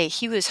 every day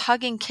he was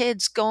hugging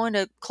kids, going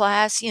to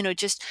class,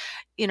 just,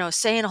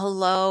 saying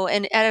hello.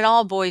 And at an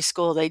all boys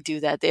school, they do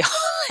that. They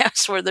I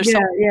swear there's Yeah. so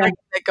much Yeah.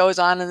 that goes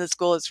on in the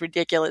school. It's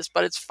ridiculous,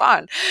 but it's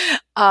fun.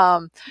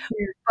 Um,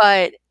 Yeah.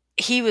 but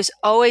he was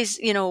always,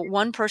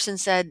 one person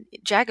said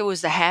Jacket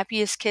was the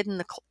happiest kid in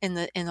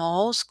the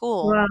whole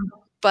school, Wow.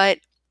 but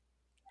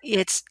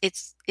it's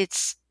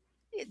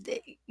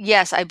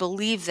yes, I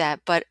believe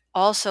that, but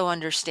also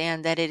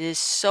understand that it is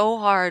so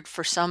hard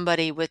for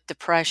somebody with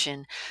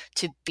depression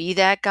to be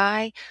that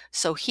guy.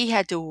 So he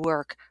had to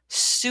work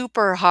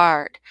super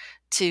hard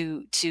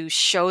to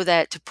show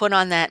that, to put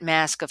on that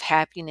mask of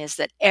happiness,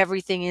 that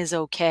everything is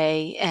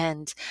okay,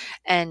 and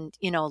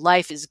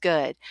life is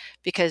good.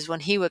 Because when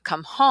he would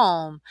come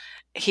home,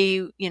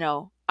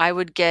 I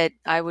would get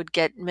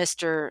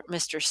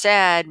Mr.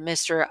 Sad,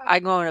 Mr. I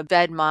go to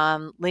bed,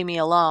 mom, leave me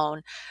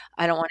alone.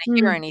 I don't want to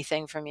hear Mm.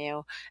 anything from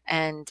you.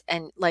 And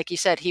like you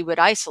said, he would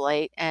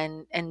isolate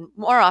and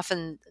more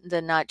often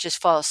than not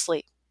just fall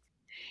asleep.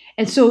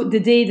 And so the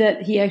day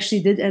that he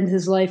actually did end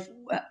his life,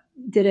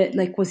 did it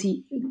like was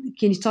he?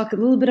 Can you talk a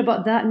little bit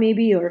about that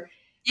maybe or?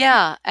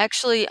 Yeah,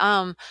 actually,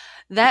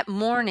 that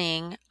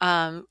morning,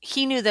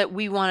 he knew that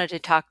we wanted to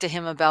talk to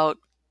him about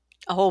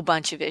a whole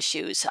bunch of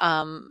issues.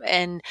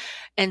 And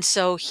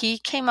so he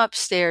came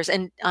upstairs,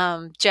 and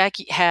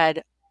Jackie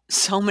had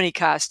so many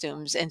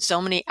costumes and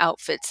so many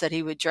outfits that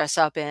he would dress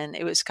up in.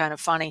 It was kind of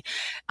funny.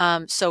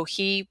 So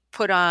he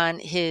put on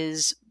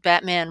his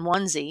Batman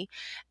onesie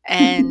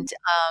and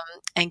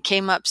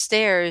came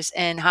upstairs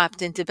and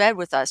hopped into bed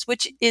with us,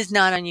 which is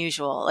not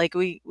unusual. Like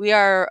we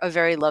are a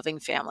very loving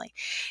family.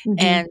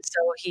 And Mhm.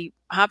 so he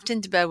hopped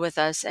into bed with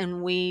us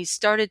and we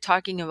started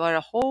talking about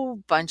a whole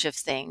bunch of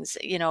things.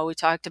 We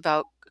talked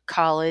about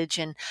college,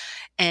 and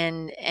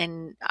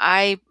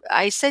I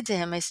said to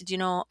him, I said,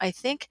 I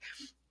think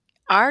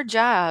our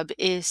job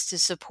is to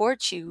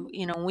support you.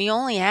 We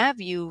only have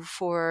you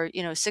for,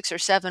 6 or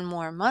 7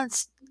 more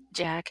months,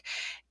 Jack,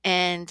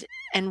 and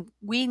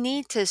we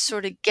need to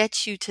sort of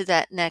get you to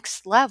that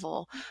next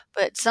level.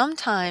 But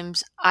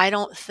sometimes I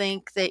don't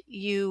think that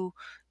you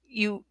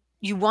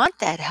want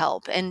that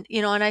help. And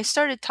I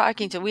started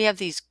talking to we have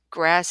these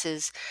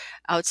grasses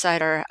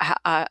outside our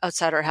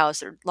house.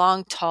 They're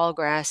long, tall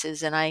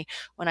grasses, and I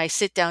when I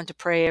sit down to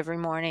pray every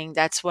morning,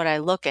 that's what I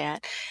look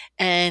at.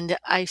 And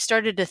I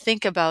started to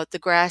think about the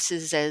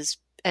grasses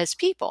as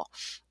people.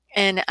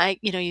 And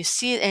you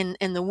see it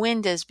in the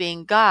wind as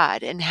being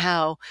God, and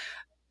how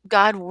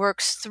God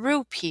works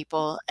through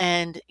people.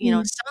 And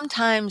Mm.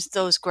 sometimes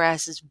those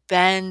grasses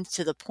bend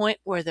to the point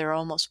where they're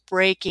almost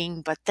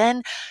breaking, but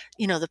then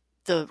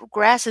the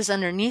grasses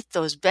underneath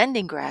those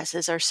bending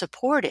grasses are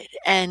supported,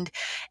 and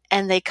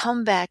they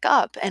come back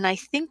up. And I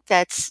think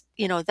that's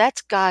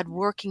God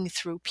working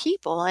through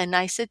people. And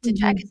I said to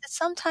Jack, I Mhm. said,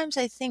 sometimes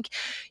I think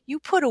you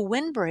put a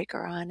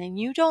windbreaker on and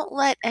you don't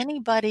let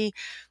anybody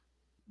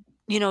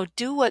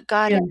do what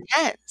God Yeah.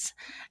 intends.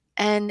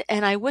 And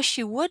I wish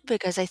you would,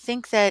 because I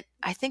think that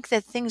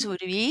things would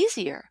be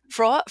easier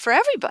for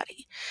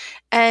everybody.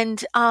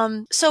 And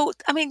so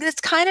I mean,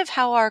 that's kind of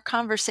how our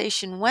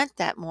conversation went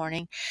that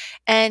morning.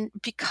 And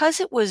because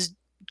it was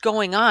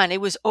going on,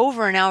 it was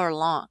over an hour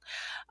long.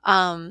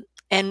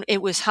 And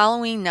it was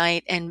Halloween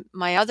night, and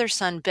my other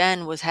son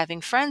Ben was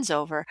having friends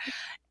over.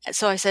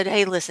 So I said,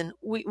 "Hey, listen,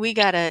 we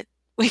gotta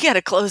we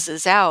gotta close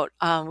this out.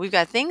 We've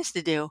got things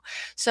to do."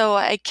 So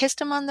I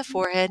kissed him on the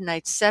forehead and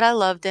I said I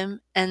loved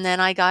him, and then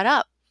I got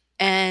up.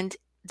 And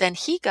then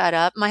he got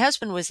up. My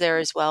husband was there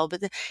as well,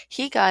 but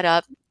he got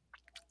up,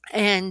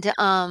 and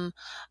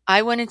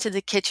I went into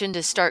the kitchen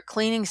to start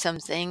cleaning some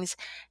things,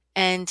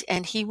 and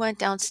he went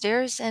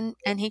downstairs and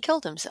he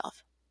killed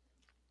himself.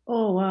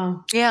 Oh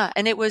wow. Yeah,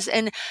 and we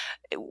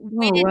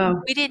Oh didn't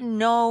wow. we didn't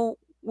know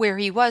where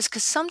he was,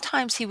 because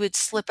sometimes he would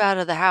slip out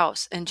of the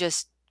house and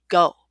just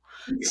go.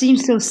 It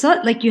seems so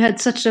like you had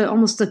such a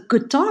almost a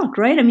good talk,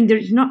 right? I mean,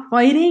 you're not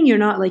fighting. You're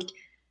not like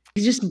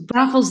it just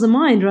baffles the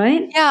mind,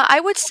 right? Yeah, I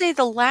would say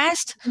the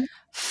last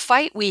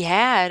fight we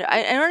had,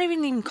 I don't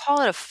even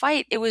call it a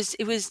fight. It was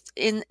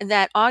in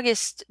that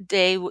August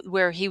day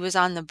where he was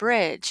on the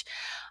bridge.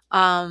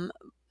 Um,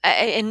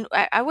 and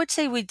I would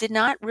say we did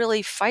not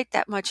really fight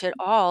that much at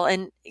all.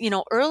 And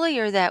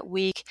earlier that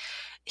week,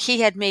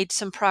 he had made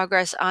some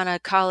progress on a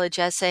college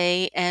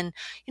essay, and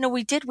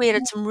we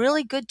had some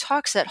really good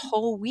talks that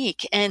whole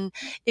week. And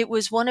it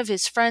was one of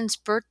his friends'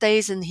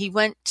 birthdays, and he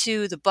went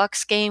to the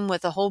Bucks game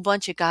with a whole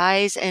bunch of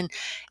guys, and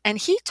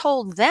he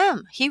told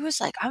them, he was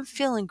like, "I'm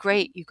feeling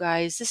great, you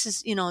guys. This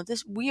is,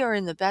 this we are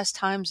in the best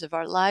times of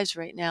our lives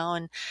right now."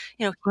 And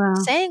he was Wow.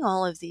 saying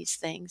all of these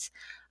things.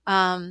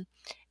 Um,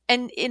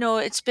 and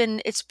it's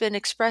been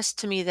expressed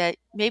to me that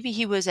maybe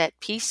he was at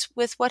peace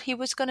with what he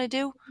was going to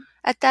do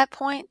at that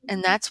point,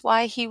 and that's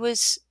why he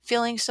was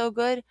feeling so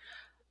good.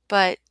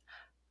 But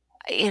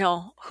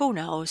who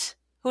knows?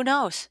 Who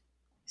knows?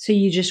 So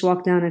you just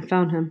walked down and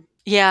found him.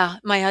 Yeah,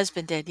 my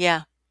husband did.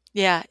 Yeah,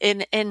 yeah,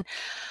 and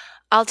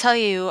I'll tell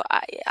you,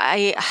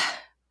 I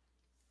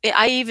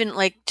even,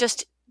 like,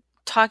 just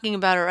talking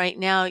about it right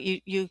now,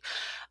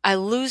 I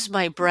lose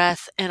my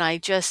breath, and I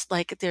just,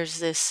 like, there's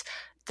this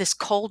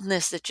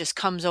coldness that just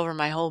comes over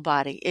my whole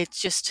body.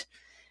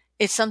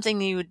 It's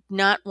something you would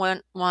not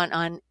want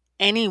on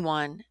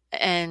anyone.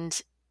 And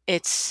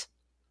it's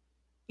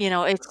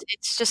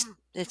it's just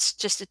It's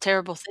just a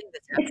terrible thing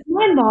that's It's happened.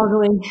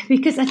 mind-boggling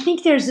because I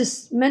think there's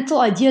this mental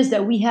ideas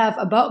that we have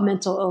about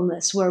mental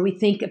illness where we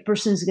think a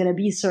person's going to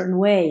be a certain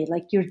way.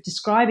 Like you're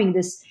describing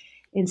this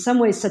in some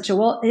ways such a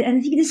well, and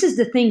I think this is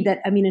the thing that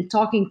I mean in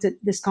talking to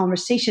this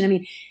conversation. I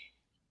mean,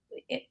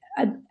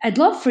 I'd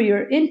love for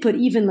your input,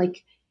 even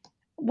like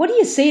what do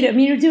you say to? I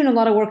mean, you're doing a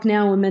lot of work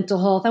now with mental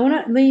health. I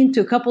want to lean into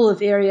a couple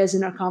of areas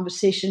in our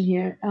conversation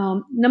here.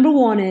 Number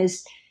one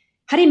is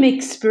how do you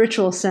make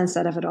spiritual sense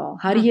out of it all?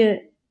 How do Mm. you?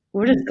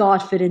 Where does God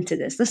fit into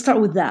this? Let's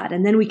start with that,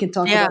 and then we can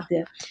talk Yeah. about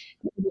the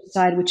other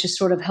side, which is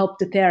sort of help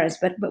the parents.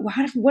 But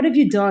what have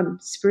you done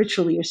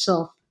spiritually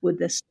yourself with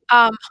this?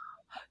 Um,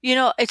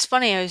 it's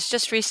funny. I was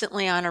just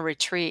recently on a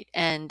retreat,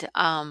 and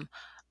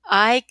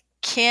I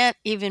can't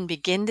even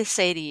begin to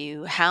say to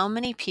you how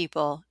many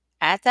people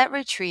at that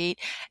retreat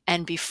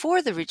and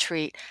before the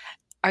retreat,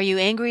 "Are you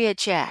angry at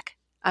Jack?"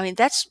 I mean,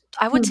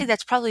 I would say Hmm.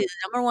 that's probably the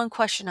number one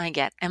question I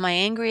get. Am I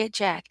angry at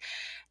Jack?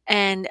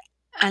 And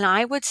and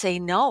I would say,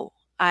 "No,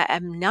 I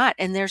am not."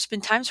 And there's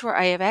been times where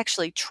I have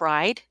actually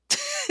tried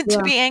to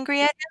Yeah. be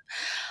angry at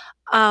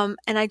him,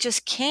 and I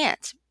just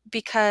can't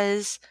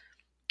because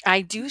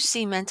I do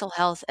see mental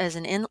health as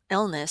an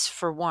illness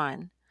for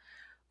one,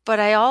 but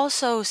I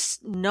also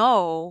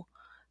know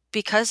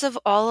because of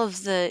all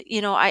of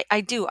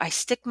I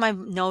stick my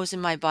nose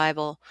in my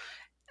Bible.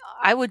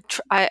 I would,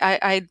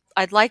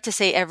 I'd like to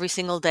say every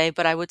single day,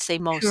 but I would say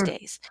most Sure.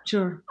 days.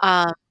 Sure.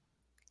 Um,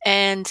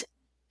 and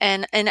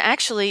and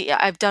actually,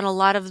 I've done a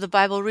lot of the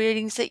Bible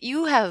readings that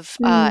you have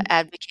Mm.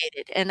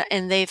 advocated,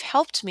 and they've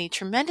helped me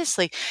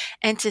tremendously.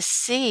 And to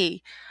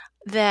see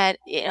that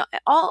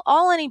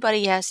all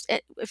anybody has,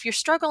 if you're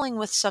struggling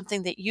with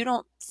something that you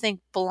don't think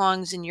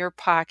belongs in your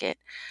pocket,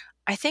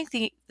 I think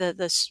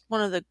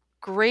one of the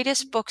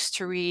greatest books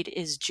to read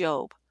is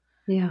Job,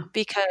 Yeah.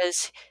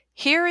 because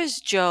here is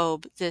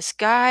Job, this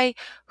guy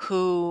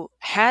who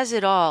has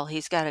it all.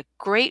 He's got a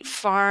great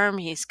farm,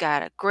 he's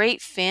got a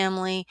great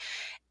family,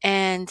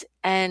 and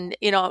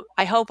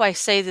I hope I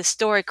say the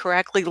story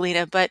correctly,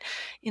 Lena, but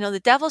the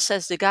devil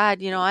says to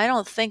God, I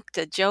don't think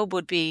that Job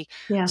would be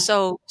Yeah.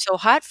 so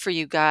hot for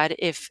you, God,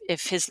 if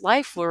his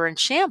life were in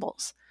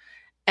shambles.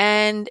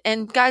 And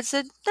God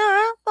said,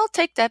 "Nah, I'll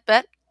take that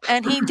bet."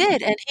 And he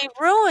did, and he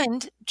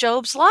ruined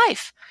Job's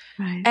life.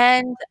 Right.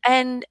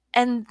 And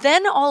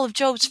then all of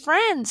Job's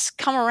friends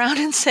come around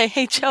and say,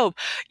 "Hey, Job,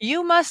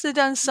 you must have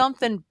done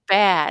something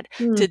bad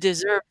to Mm.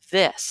 deserve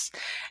this."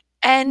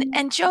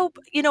 And Job,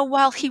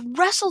 while he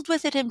wrestled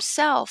with it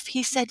himself,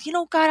 he said,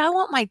 God, I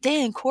want my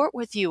day in court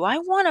with you. Yeah. I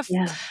want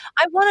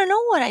to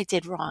know what I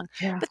did wrong.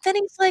 Yeah. But then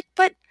he's like,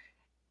 but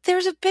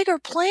there's a bigger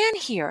plan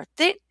here.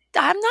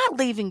 I'm not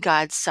leaving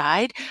God's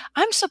side.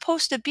 I'm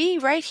supposed to be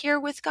right here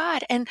with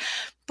God. And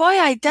boy,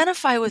 I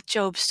identify with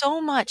Job so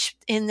much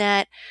in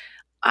that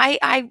I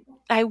I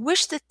I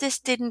wish that this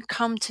didn't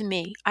come to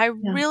me. I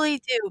Yeah. really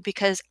do,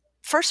 because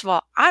first of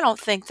all, I don't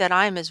think that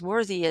I'm as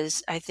worthy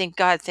as I think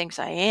God thinks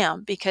I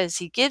am, because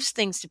he gives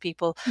things to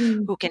people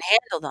Mm. who can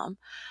handle them.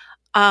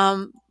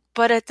 Um,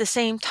 but at the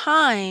same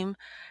time,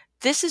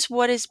 this is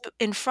what is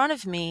in front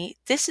of me.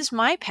 This is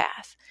my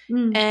path.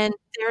 Mm. And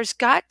there's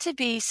got to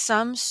be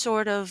some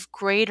sort of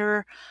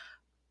greater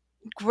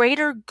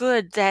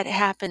good that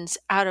happens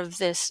out of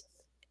this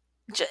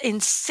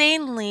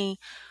insanely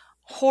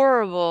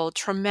horrible,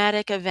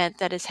 traumatic event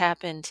that has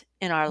happened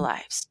in our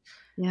lives.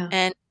 Yeah.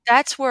 And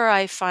that's where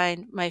I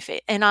find my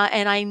faith. And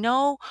I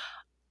know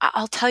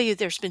I'll tell you,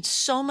 there's been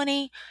so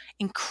many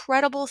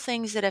incredible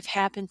things that have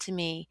happened to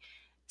me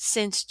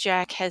since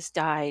Jack has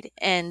died,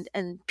 and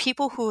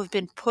people who have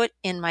been put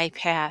in my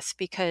path,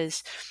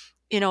 because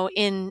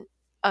in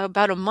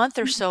about a month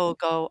or so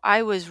ago,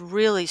 I was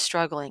really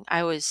struggling.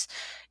 I was,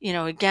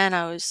 again,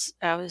 I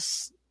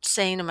was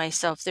saying to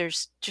myself,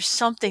 there's just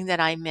something that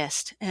I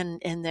missed, and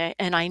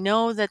I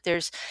know that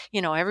there's,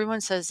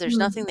 everyone says there's Mm.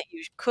 nothing that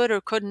you could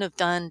or couldn't have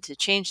done to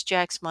change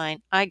Jack's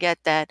mind. I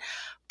get that,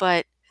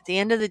 but at the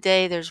end of the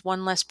day, there's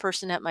one less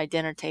person at my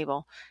dinner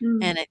table,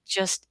 Mm. and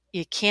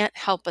you can't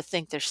help but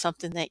think there's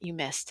something that you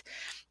missed.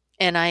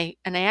 And I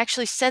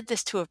actually said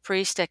this to a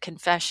priest at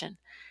confession,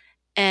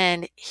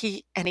 and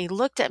he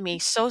looked at me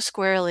so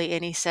squarely,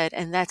 and he said,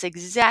 "And that's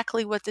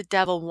exactly what the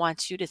devil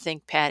wants you to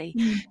think, Patty.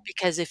 Mm.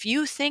 Because if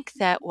you think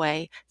that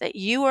way, that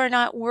you are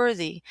not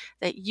worthy,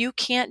 that you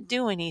can't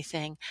do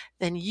anything,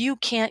 then you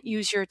can't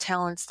use your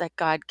talents that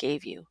God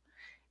gave you."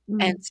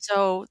 And Mm.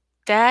 so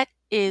that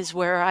is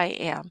where I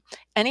am.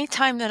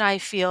 Anytime that I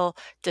feel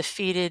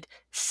defeated,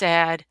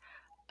 sad,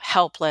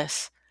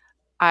 helpless,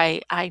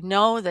 I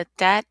know that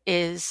that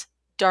is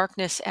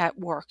darkness at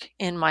work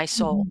in my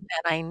soul, Mhm.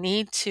 and I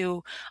need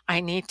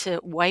to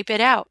wipe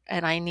it out,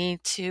 and I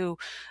need to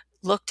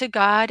look to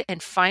God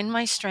and find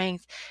my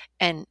strength,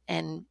 and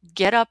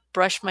get up,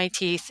 brush my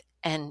teeth,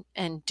 and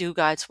do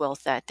God's will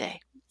that day.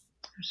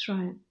 That's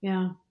right.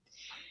 Yeah.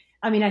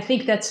 I mean, I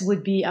think that's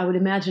would be. I would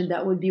imagine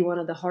that would be one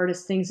of the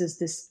hardest things is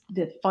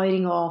the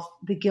fighting off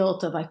the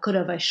guilt of I could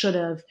have, I should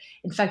have.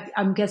 In fact,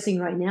 I'm guessing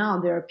right now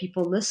there are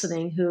people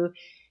listening who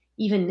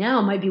even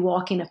now might be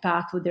walking a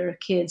path with their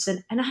kids,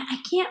 and I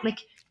can't like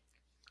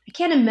I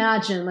can't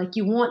imagine, like,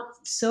 you want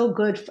so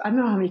good. I don't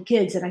know how many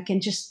kids, and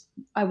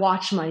I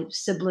watch my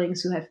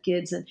siblings who have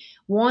kids and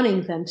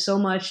wanting them so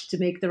much to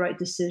make the right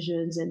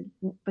decisions,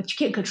 but you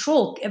can't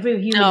control.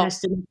 Every human No. has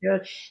to make their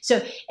own.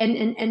 So,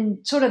 and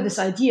sort of this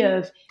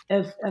idea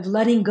of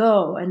letting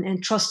go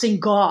and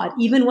trusting God,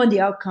 even when the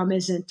outcome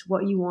isn't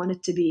what you want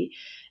it to be.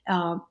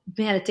 Man,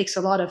 it takes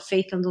a lot of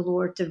faith in the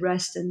Lord to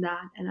rest in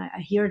that. And I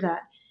hear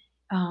that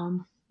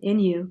in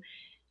you.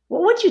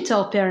 What would you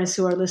tell parents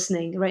who are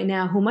listening right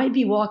now who might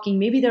be walking?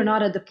 Maybe they're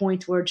not at the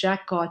point where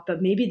Jack got,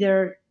 but maybe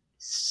they're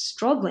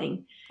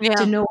struggling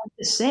to Yeah. know what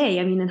to say.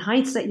 I mean, in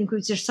hindsight,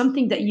 is there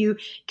something that you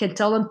can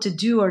tell them to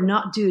do or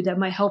not do that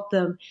might help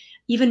them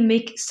even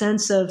make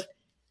sense of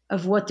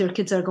what their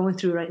kids are going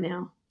through right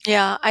now?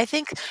 Yeah, I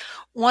think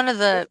one of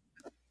the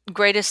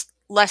greatest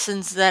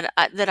lessons that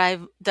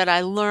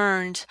I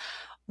learned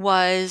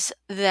was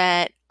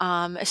that,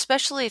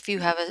 especially if you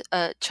have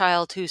a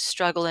child who's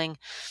struggling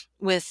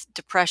with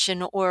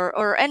depression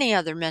or any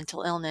other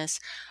mental illness,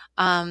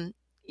 um,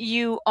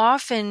 you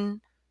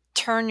often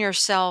turn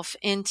yourself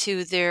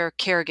into their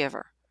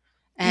caregiver.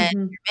 And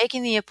Hmm. you're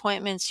making the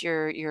appointments,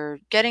 you're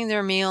getting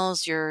their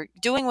meals, you're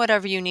doing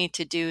whatever you need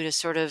to do to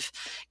sort of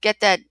get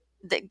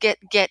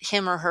get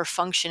him or her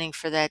functioning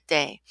for that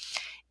day.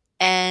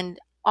 And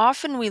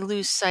often we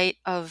lose sight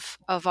of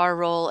our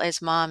role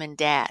as mom and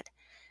dad.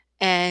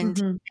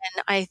 Hmm.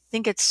 And I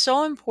think it's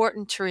so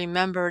important to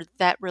remember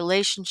that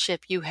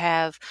relationship you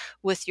have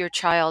with your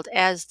child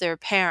as their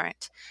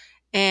parent.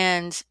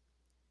 And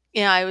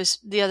I was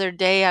the other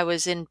day I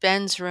was in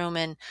Ben's room,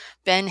 and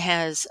Ben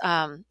has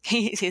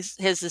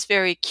has this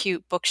very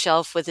cute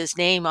bookshelf with his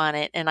name on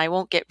it, and I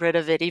won't get rid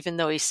of it even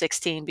though he's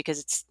 16 because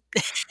it's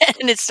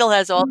and it still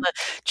has all the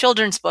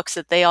children's books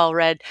that they all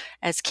read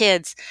as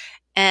kids.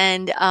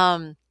 And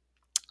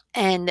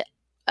and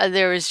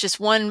there was just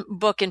one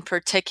book in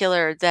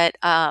particular that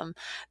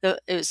it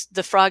was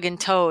The Frog and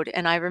Toad,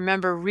 and I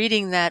remember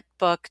reading that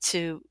book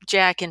to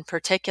Jack in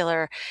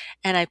particular,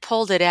 and I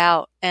pulled it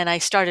out and I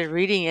started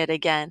reading it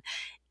again,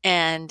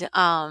 and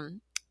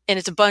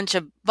it's a bunch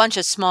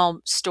of small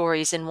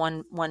stories in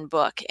one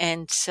book,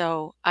 and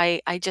so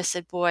I just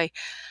said, boy,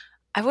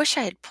 I wish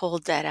I had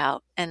pulled that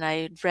out and I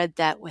had read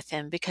that with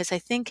him, because I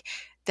think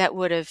that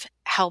would have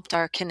helped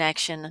our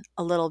connection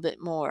a little bit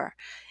more.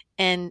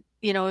 And,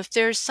 if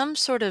there's some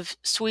sort of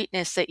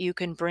sweetness that you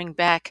can bring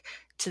back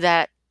to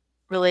that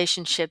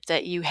relationship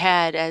that you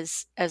had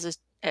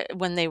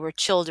when they were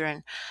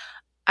children,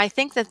 I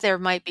think that there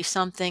might be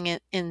something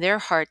in their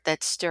heart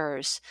that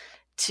stirs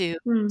to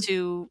Mm.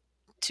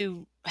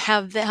 to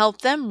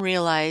help them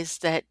realize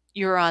that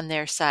you're on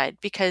their side.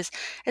 Because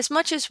as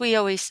much as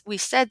we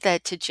said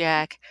that to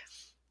Jack,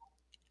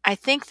 I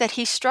think that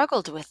he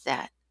struggled with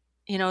that.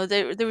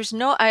 There was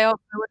no I would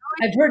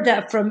I've heard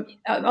that from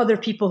other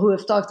people who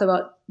have talked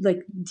about,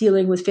 like,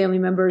 dealing with family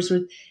members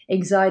with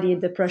anxiety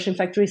and depression. In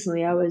fact,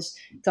 recently I was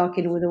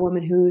talking with a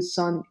woman whose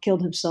son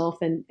killed himself,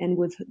 and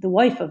with the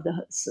wife of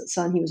the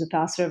son. He was a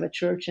pastor of a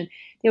church, and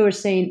they were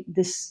saying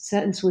this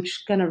sentence,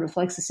 which kind of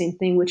reflects the same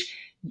thing, which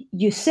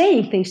you're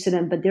saying things to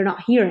them, but they're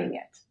not hearing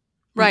it.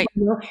 right.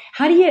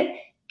 How do you?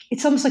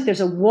 It's almost like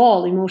there's a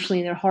wall emotionally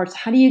in their hearts.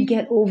 How do you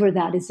get over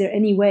that? Is there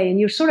any way? And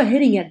you're sort of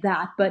hitting at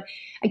that, but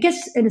I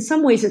guess in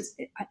some ways it's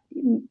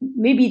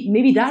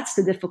maybe that's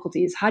the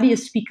difficulty: is how do you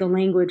speak a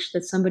language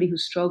that somebody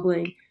who's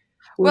struggling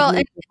with Well,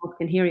 mental health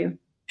can hear you?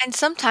 and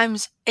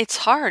sometimes it's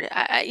hard.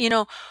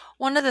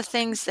 One of the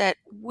things that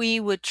we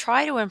would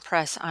try to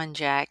impress on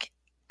Jack,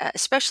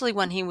 especially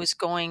when he was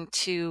going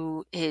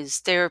to his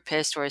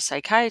therapist or a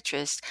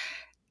psychiatrist,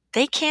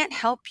 they can't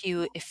help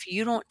you if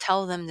you don't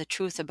tell them the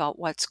truth about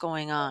what's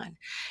going on.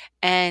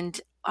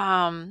 And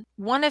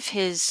one of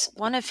his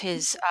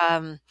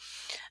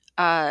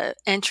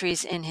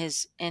entries in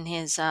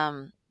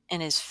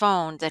his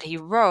phone that he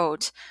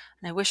wrote,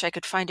 and I wish I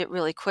could find it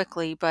really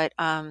quickly, but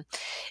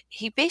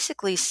he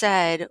basically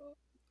said,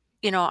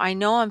 I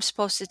know I'm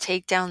supposed to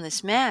take down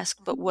this mask,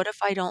 but what if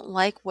I don't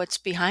like what's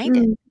behind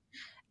it? Mm,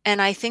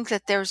 And I think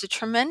that there's a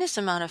tremendous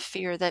amount of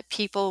fear that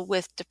people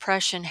with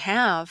depression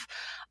have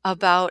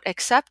about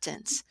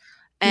acceptance,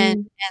 and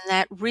mm,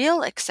 that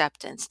real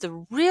acceptance, the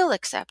real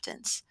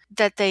acceptance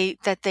that they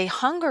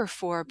hunger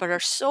for, but are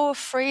so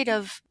afraid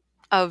of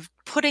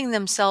putting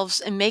themselves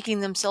and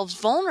making themselves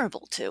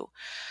vulnerable to.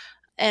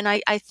 And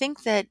I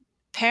think that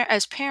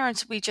as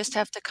parents, we just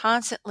have to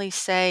constantly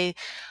say,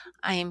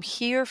 I am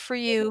here for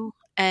you.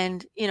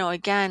 And,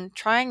 again,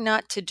 trying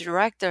not to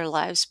direct their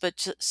lives, but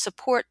to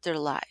support their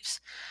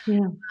lives.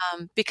 yeah,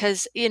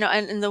 Because,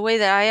 and the way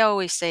that I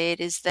always say it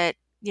is that,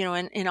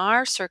 in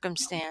our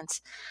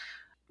circumstance,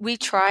 we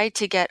tried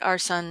to get our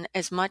son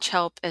as much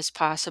help as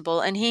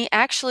possible. And he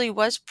actually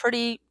was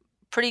pretty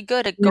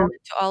good at yeah, going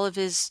to all of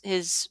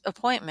his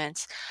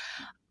appointments,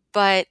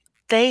 but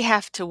they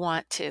have to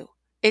want to.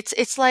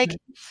 It's like,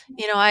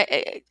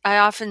 I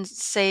often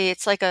say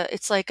it's like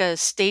a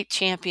state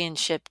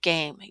championship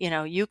game.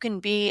 You can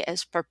be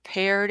as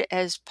prepared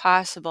as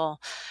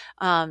possible,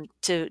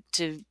 to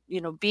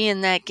be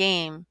in that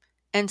game,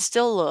 and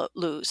still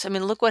lose. I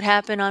mean, look what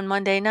happened on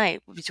Monday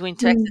night between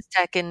Mm. Texas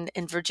Tech and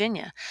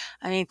Virginia.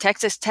 I mean,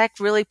 Texas Tech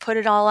really put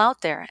it all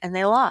out there and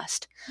they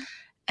lost.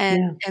 And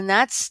Yeah. and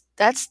that's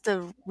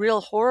the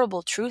real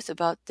horrible truth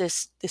about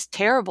this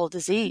terrible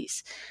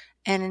disease.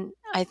 And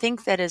I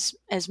think that as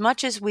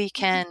much as we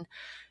can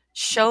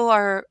show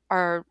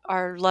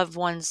our loved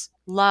ones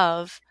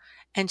love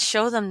and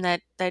show them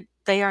that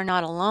they are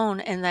not alone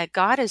and that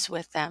God is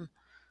with them,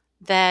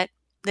 that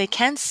they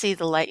can see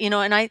the light.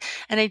 And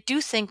I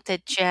do think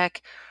that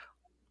Jack,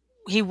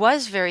 he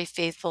was very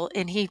faithful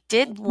and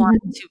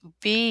Mhm.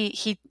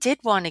 he did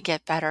want to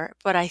get better,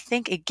 but I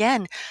think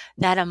again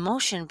that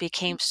emotion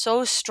became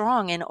so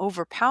strong and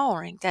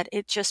overpowering that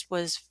it just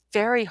was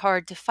very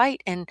hard to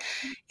fight, and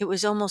it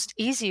was almost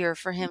easier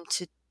for him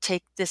to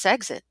take this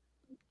exit.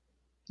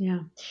 Yeah.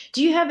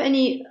 Do you have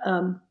any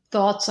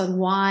thoughts on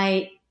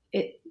why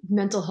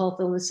mental health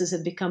illnesses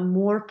have become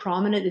more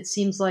prominent? It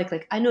seems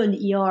like I know in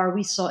the ER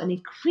we saw an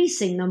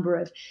increasing number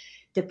of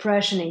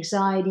depression,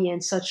 anxiety,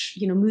 and such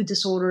mood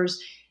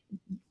disorders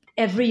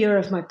every year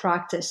of my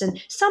practice.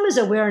 And some is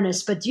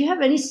awareness, but do you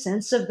have any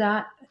sense of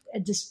that?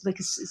 Just like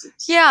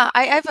Yeah,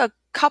 I have a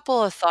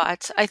couple of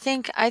thoughts. I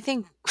think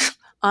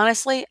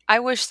honestly, I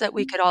wish that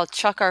we could all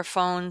chuck our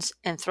phones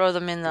and throw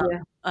them in the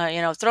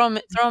yeah, throw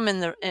them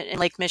in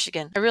Lake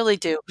Michigan. I really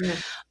do. yeah,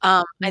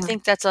 I yeah.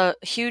 think that's a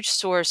huge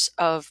source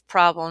of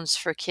problems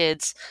for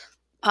kids.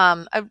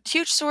 A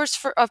huge source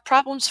of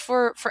problems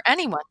for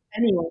anyone.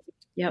 Anyway,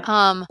 yep.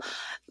 Um,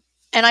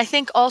 and I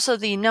think also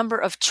the number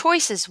of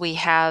choices we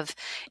have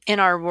in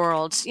our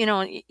worlds,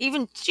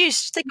 even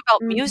just think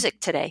about Mm. music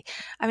today.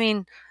 I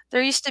mean,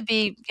 there used to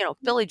be,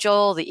 Billy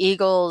Joel, the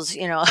Eagles,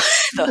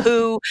 the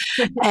Who,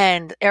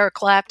 and Eric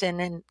Clapton,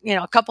 and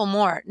a couple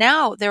more.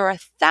 Now there are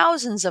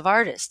thousands of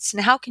artists.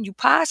 And how can you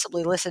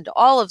possibly listen to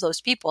all of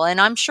those people?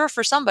 And I'm sure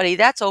for somebody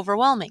that's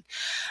overwhelming.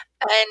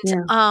 And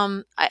Yeah,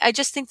 I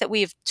just think that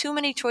we have too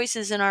many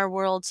choices in our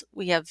worlds.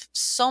 We have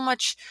so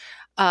much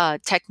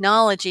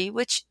technology,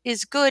 which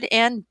is good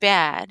and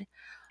bad.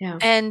 yeah.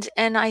 And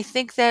I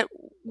think that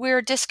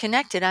we're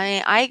disconnected. I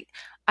mean,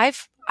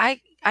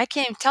 I can't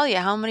even tell you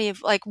how many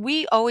of like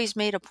we always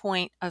made a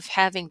point of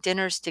having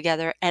dinners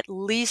together at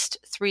least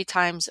 3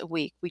 times a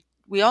week.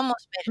 We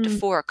almost made it to Mm.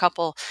 four. A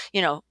couple,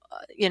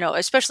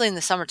 especially in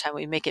the summertime,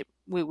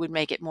 we would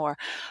make it more.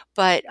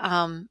 But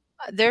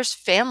there's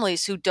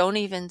families who don't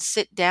even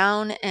sit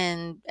down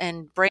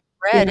and break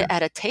bread Yeah,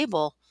 at a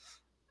table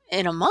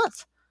in a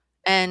month.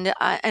 And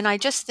I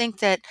just think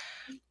that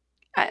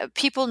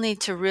people need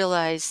to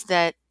realize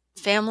that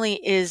family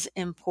is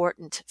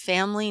important.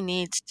 Family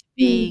needs to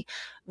mm. be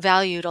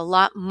valued a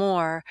lot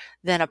more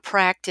than a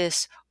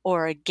practice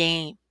or a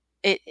game.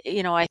 I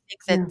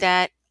think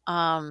that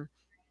Yeah.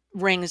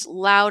 rings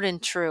loud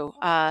and true.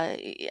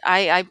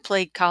 I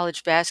played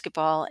college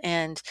basketball,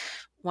 and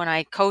when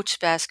I coached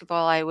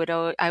basketball, I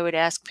would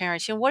ask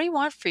parents, what do you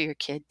want for your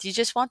kid? Do you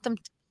just want them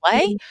to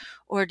play, Mm.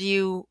 or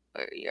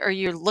are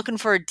you looking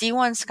for a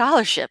D1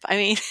 scholarship? I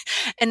mean,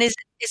 and is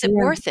it Yeah,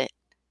 worth it?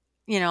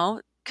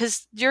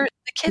 Because the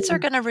kids are yeah,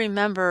 going to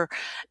remember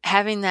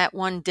having that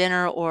one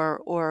dinner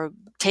or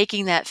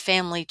taking that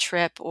family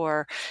trip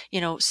or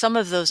some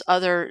of those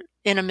other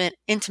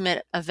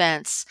intimate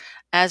events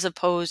as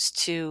opposed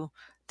to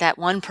that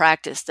one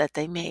practice that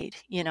they made.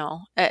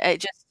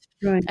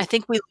 right. I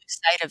think we lose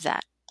sight of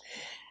that.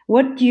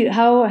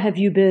 How have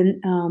you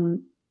been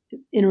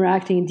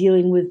interacting and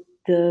dealing with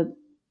the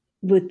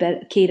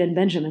Kate and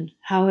Benjamin?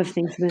 How have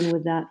things been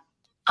with that?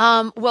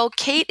 Well,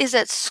 Kate is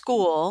at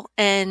school,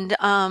 and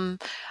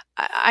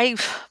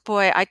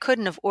boy, I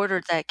couldn't have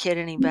ordered that kid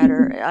any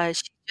better.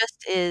 She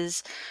just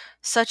is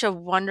such a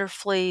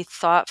wonderfully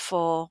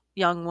thoughtful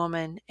young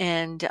woman,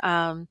 and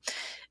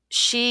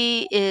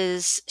she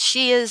is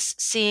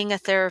seeing a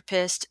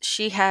therapist.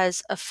 She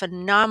has a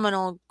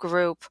phenomenal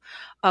group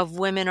of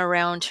women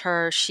around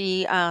her.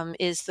 She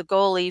is the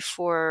goalie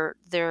for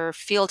their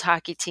field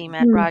hockey team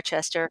at Mm.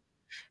 Rochester,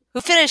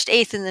 who finished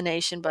eighth in the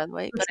nation, by the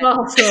way. It's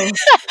also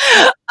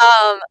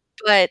Um,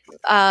 but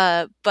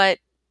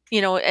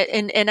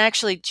and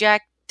actually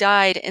Jack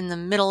died in the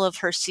middle of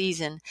her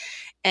season,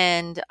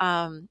 and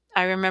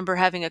I remember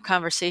having a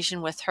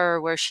conversation with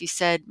her where she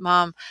said,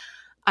 "Mom,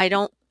 I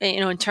don't,"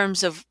 in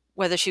terms of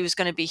whether she was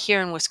going to be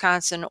here in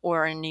Wisconsin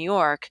or in New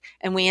York,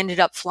 and we ended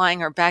up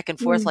flying her back and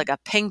forth mm, like a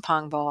ping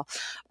pong ball.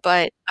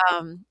 But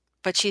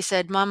but she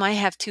said, "Mom, I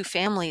have two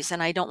families,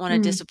 and I don't want to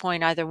mm,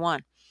 disappoint either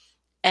one."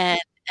 And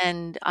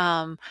and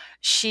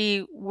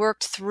she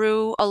worked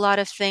through a lot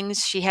of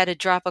things. She had to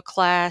drop a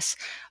class,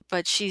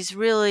 but she's a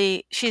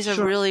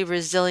sure. really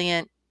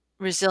resilient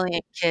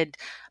kid.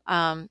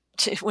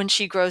 When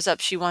she grows up,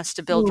 she wants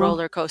to build Oh,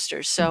 roller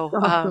coasters. that's So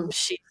awesome.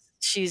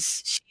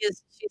 she's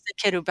a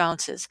kid who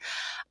bounces.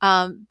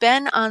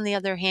 Ben, on the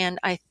other hand,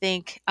 I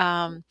think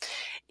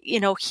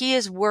he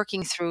is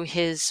working through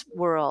his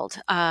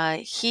world.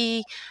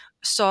 He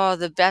saw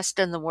the best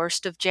and the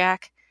worst of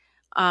Jack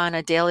on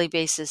a daily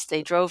basis.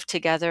 They drove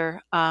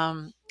together,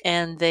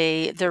 and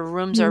their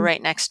rooms are Mm,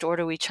 right next door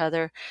to each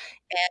other.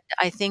 And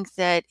I think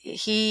that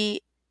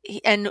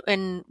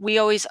and we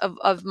always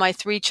of my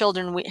three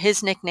children,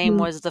 his nickname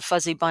Mm. was the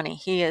Fuzzy Bunny.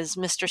 He is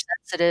Mr.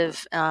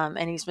 Sensitive,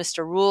 and he's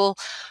Mr. Rule.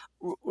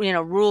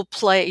 Rule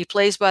play. He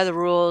plays by the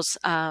rules,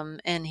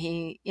 and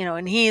he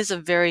is a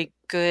very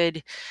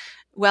good,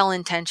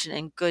 well-intentioned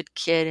and good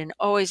kid, and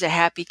always a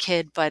happy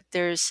kid. But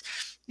he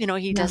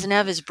Yeah. doesn't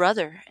have his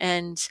brother,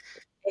 and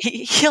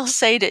he'll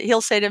say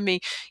to me,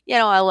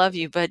 I love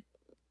you, but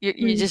you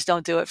Mm. just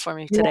don't do it for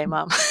me Yeah. today,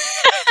 mom.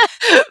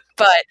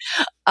 But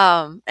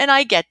and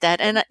I get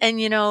that, and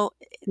Mm.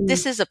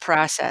 this is a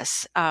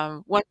process.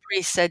 One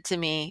priest said to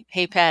me,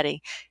 "Hey,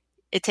 Patty,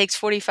 it takes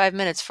 45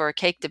 minutes for a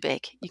cake to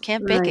bake. You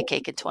can't bake a Right.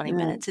 cake in 20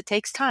 Right. minutes. It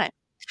takes time."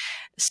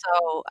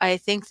 So I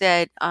think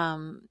that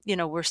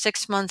we're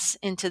 6 months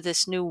into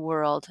this new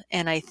world,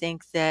 and I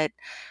think that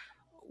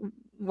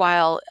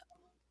while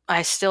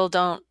I still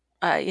don't,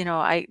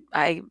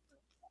 I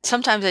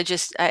sometimes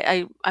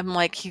I'm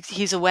like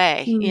he's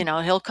away.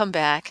 Mm. He'll come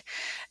back,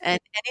 and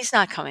he's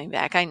not coming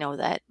back. I know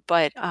that,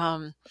 but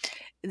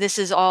this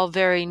is all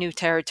very new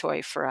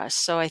territory for us.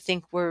 So I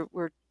think we're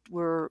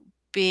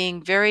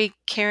being very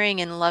caring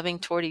and loving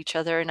toward each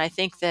other. And I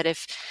think that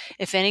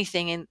if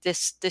anything, in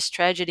this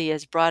tragedy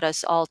has brought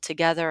us all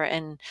together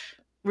and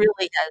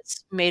really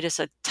has made us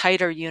a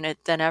tighter unit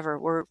than ever.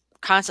 We're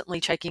constantly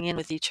checking in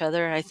with each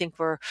other, and I think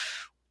we're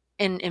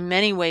in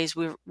many ways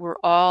we've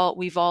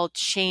all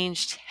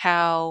changed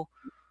how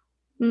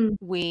Mm.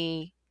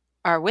 we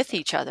are with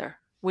each other.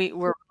 We're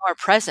more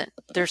present.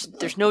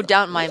 There's no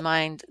doubt in my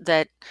mind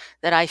that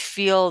I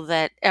feel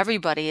that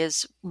everybody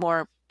is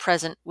more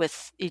present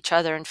with each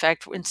other. In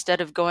fact,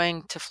 instead of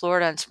going to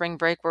Florida on spring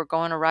break, we're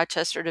going to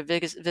Rochester to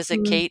visit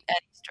Mm. Kate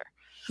at Easter.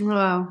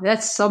 Wow,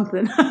 that's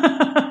something.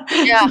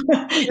 Yeah,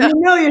 yeah,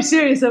 You're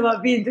serious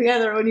about being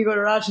together when you go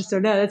to Rochester.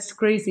 No, that's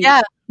crazy.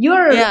 yeah,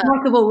 You're a yeah.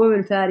 remarkable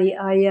woman, Patty.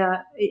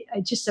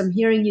 I'm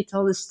hearing you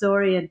tell this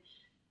story, and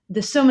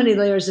there's so many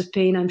layers of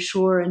pain, I'm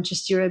sure, and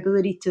just your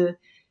ability to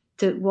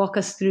walk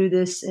us through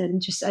this.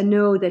 And just, I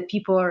know that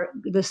people are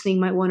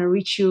listening might want to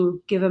reach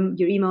you. Give them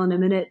your email in a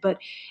minute. But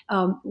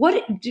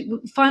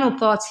final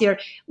thoughts here.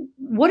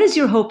 What is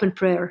your hope and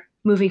prayer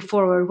moving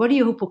forward? What do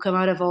you hope will come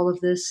out of all of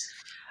this?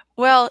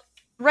 Well,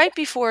 right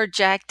before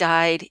Jack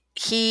died,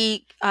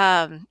 he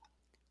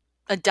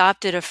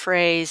adopted a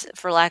phrase,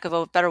 for lack of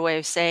a better way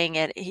of saying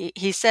it.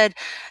 He said,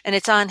 and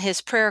it's on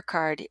his prayer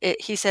card.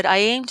 He said, "I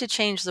aim to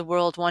change the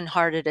world one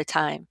heart at a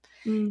time."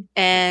 Mm.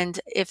 And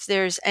if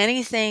there's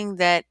anything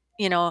that,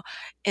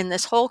 in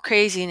this whole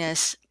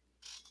craziness,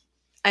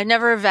 I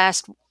never have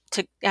asked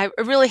I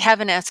really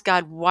haven't asked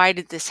God, why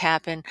did this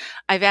happen?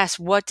 I've asked,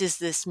 what does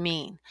this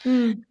mean?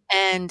 Mm.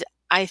 And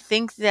I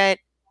think that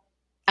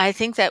I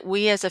think that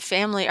we as a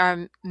family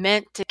are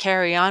meant to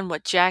carry on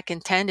what Jack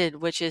intended,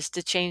 which is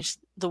to change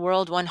the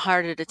world one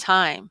heart at a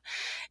time.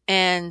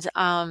 And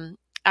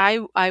I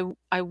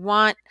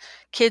want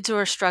kids who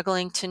are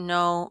struggling to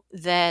know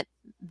that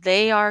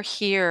they are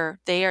here.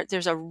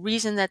 There's a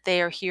reason that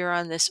they are here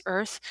on this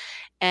earth,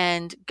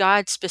 and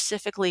God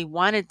specifically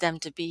wanted them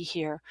to be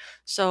here.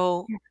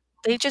 So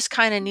they just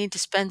kind of need to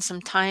spend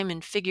some time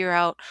and figure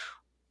out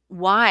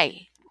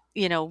why,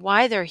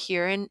 why they're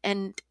here,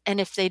 and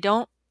if they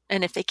don't,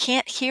 and if they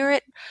can't hear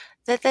it,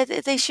 that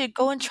they should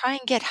go and try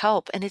and get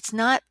help. And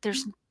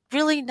there's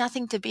really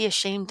nothing to be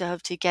ashamed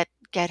of to get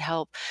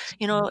help.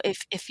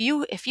 If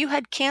you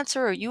had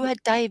cancer, or you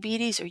had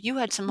diabetes, or you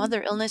had some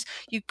other illness,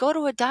 you go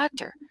to a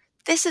doctor.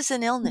 This is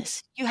an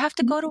illness. You have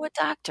to go to a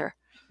doctor.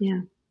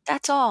 Yeah.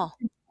 That's all.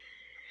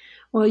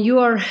 Well, you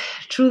are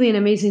truly an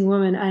amazing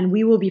woman, and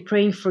we will be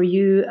praying for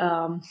you.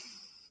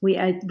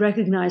 I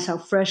recognize how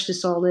fresh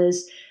this all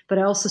is, but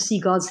I also see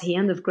God's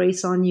hand of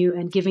grace on you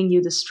and giving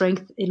you the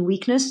strength in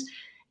weakness.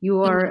 You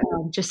Mm. are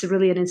just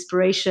really an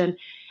inspiration.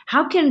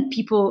 How can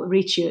people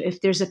reach you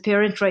if there's a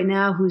parent right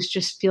now who's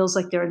just feels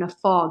like they're in a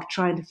fog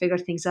trying to figure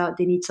things out?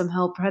 They need some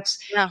help. Perhaps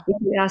Yeah. they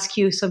could ask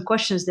you some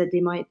questions that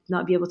they might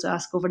not be able to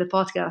ask over the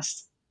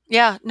podcast.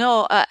 Yeah,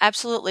 no,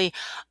 absolutely.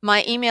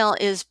 My email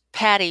is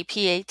Patty,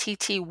 Patty,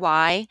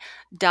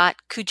 dot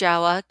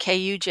Kujawa,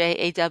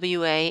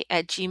 Kujawa,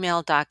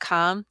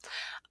 @gmail.com.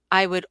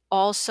 I would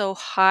also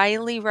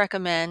highly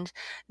recommend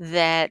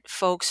that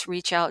folks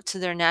reach out to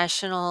their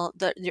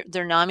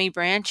NAMI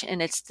branch,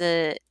 and it's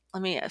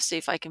let me see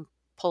if I can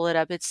pull it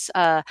up. It's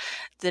the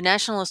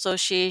National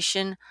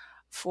Association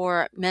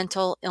for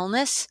Mental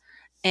Illness,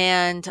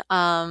 and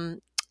I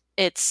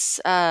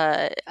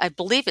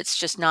believe it's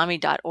just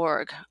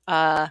NAMI.org.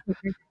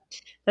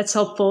 That's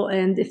helpful.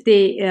 And if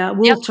they, Yep.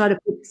 we'll try to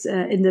put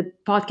in the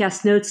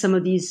podcast notes some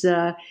of these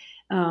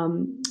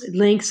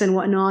links and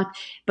whatnot.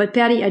 But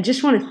Patty, I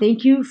just want to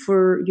thank you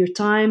for your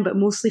time, but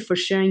mostly for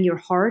sharing your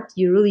heart.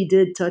 You really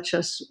did touch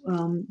us.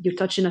 You're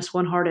touching us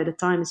one heart at a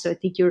time. And so I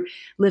think you're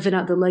living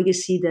out the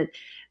legacy that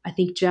I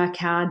think Jack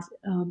had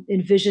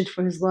envisioned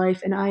for his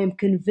life. And I am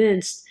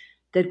convinced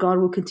that God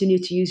will continue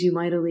to use you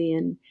mightily.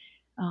 And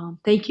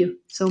thank you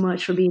so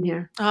much for being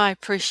here. Oh, I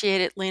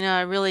appreciate it, Lena.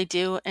 I really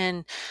do.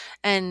 And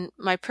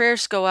my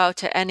prayers go out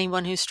to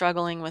anyone who's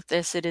struggling with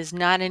this. It is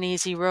not an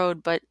easy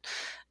road, but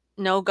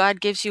no, God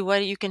gives you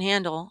what you can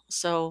handle.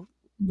 So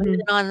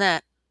On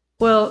that.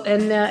 Well,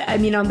 and I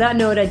mean, on that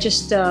note, I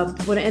just want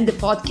to end the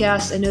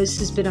podcast. I know this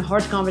has been a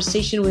hard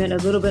conversation. We went a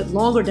little bit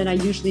longer than I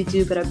usually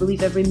do, but I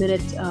believe every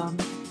minute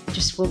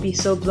just will be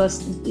so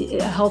blessed,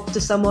 help to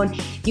someone.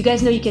 You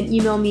guys know you can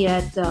email me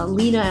at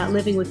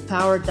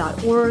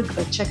lena@livingwithpower.org,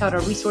 but check out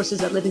our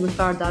resources at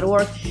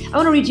livingwithpower.org. I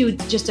want to read you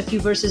just a few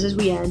verses as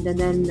we end, and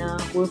then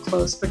we'll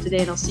close for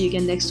today, and I'll see you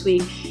again next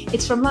week.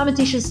 It's from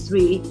Lamentations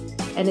 3,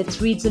 and it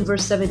reads in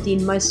verse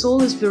 17, "My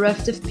soul is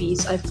bereft of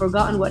peace. I've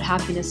forgotten what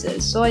happiness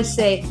is. So I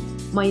say,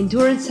 my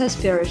endurance has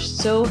perished,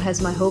 so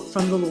has my hope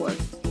from the Lord."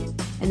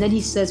 And then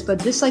he says, "But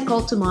this I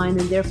call to mind,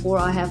 and therefore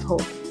I have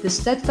hope. The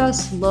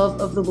steadfast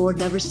love of the Lord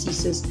never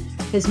ceases.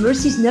 His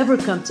mercies never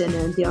come to an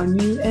end. They are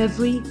new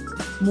every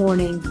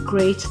morning.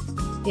 Great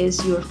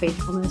is your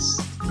faithfulness."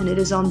 And it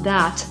is on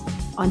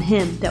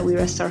him, that we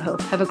rest our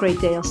hope. Have a great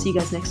day. I'll see you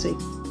guys next week.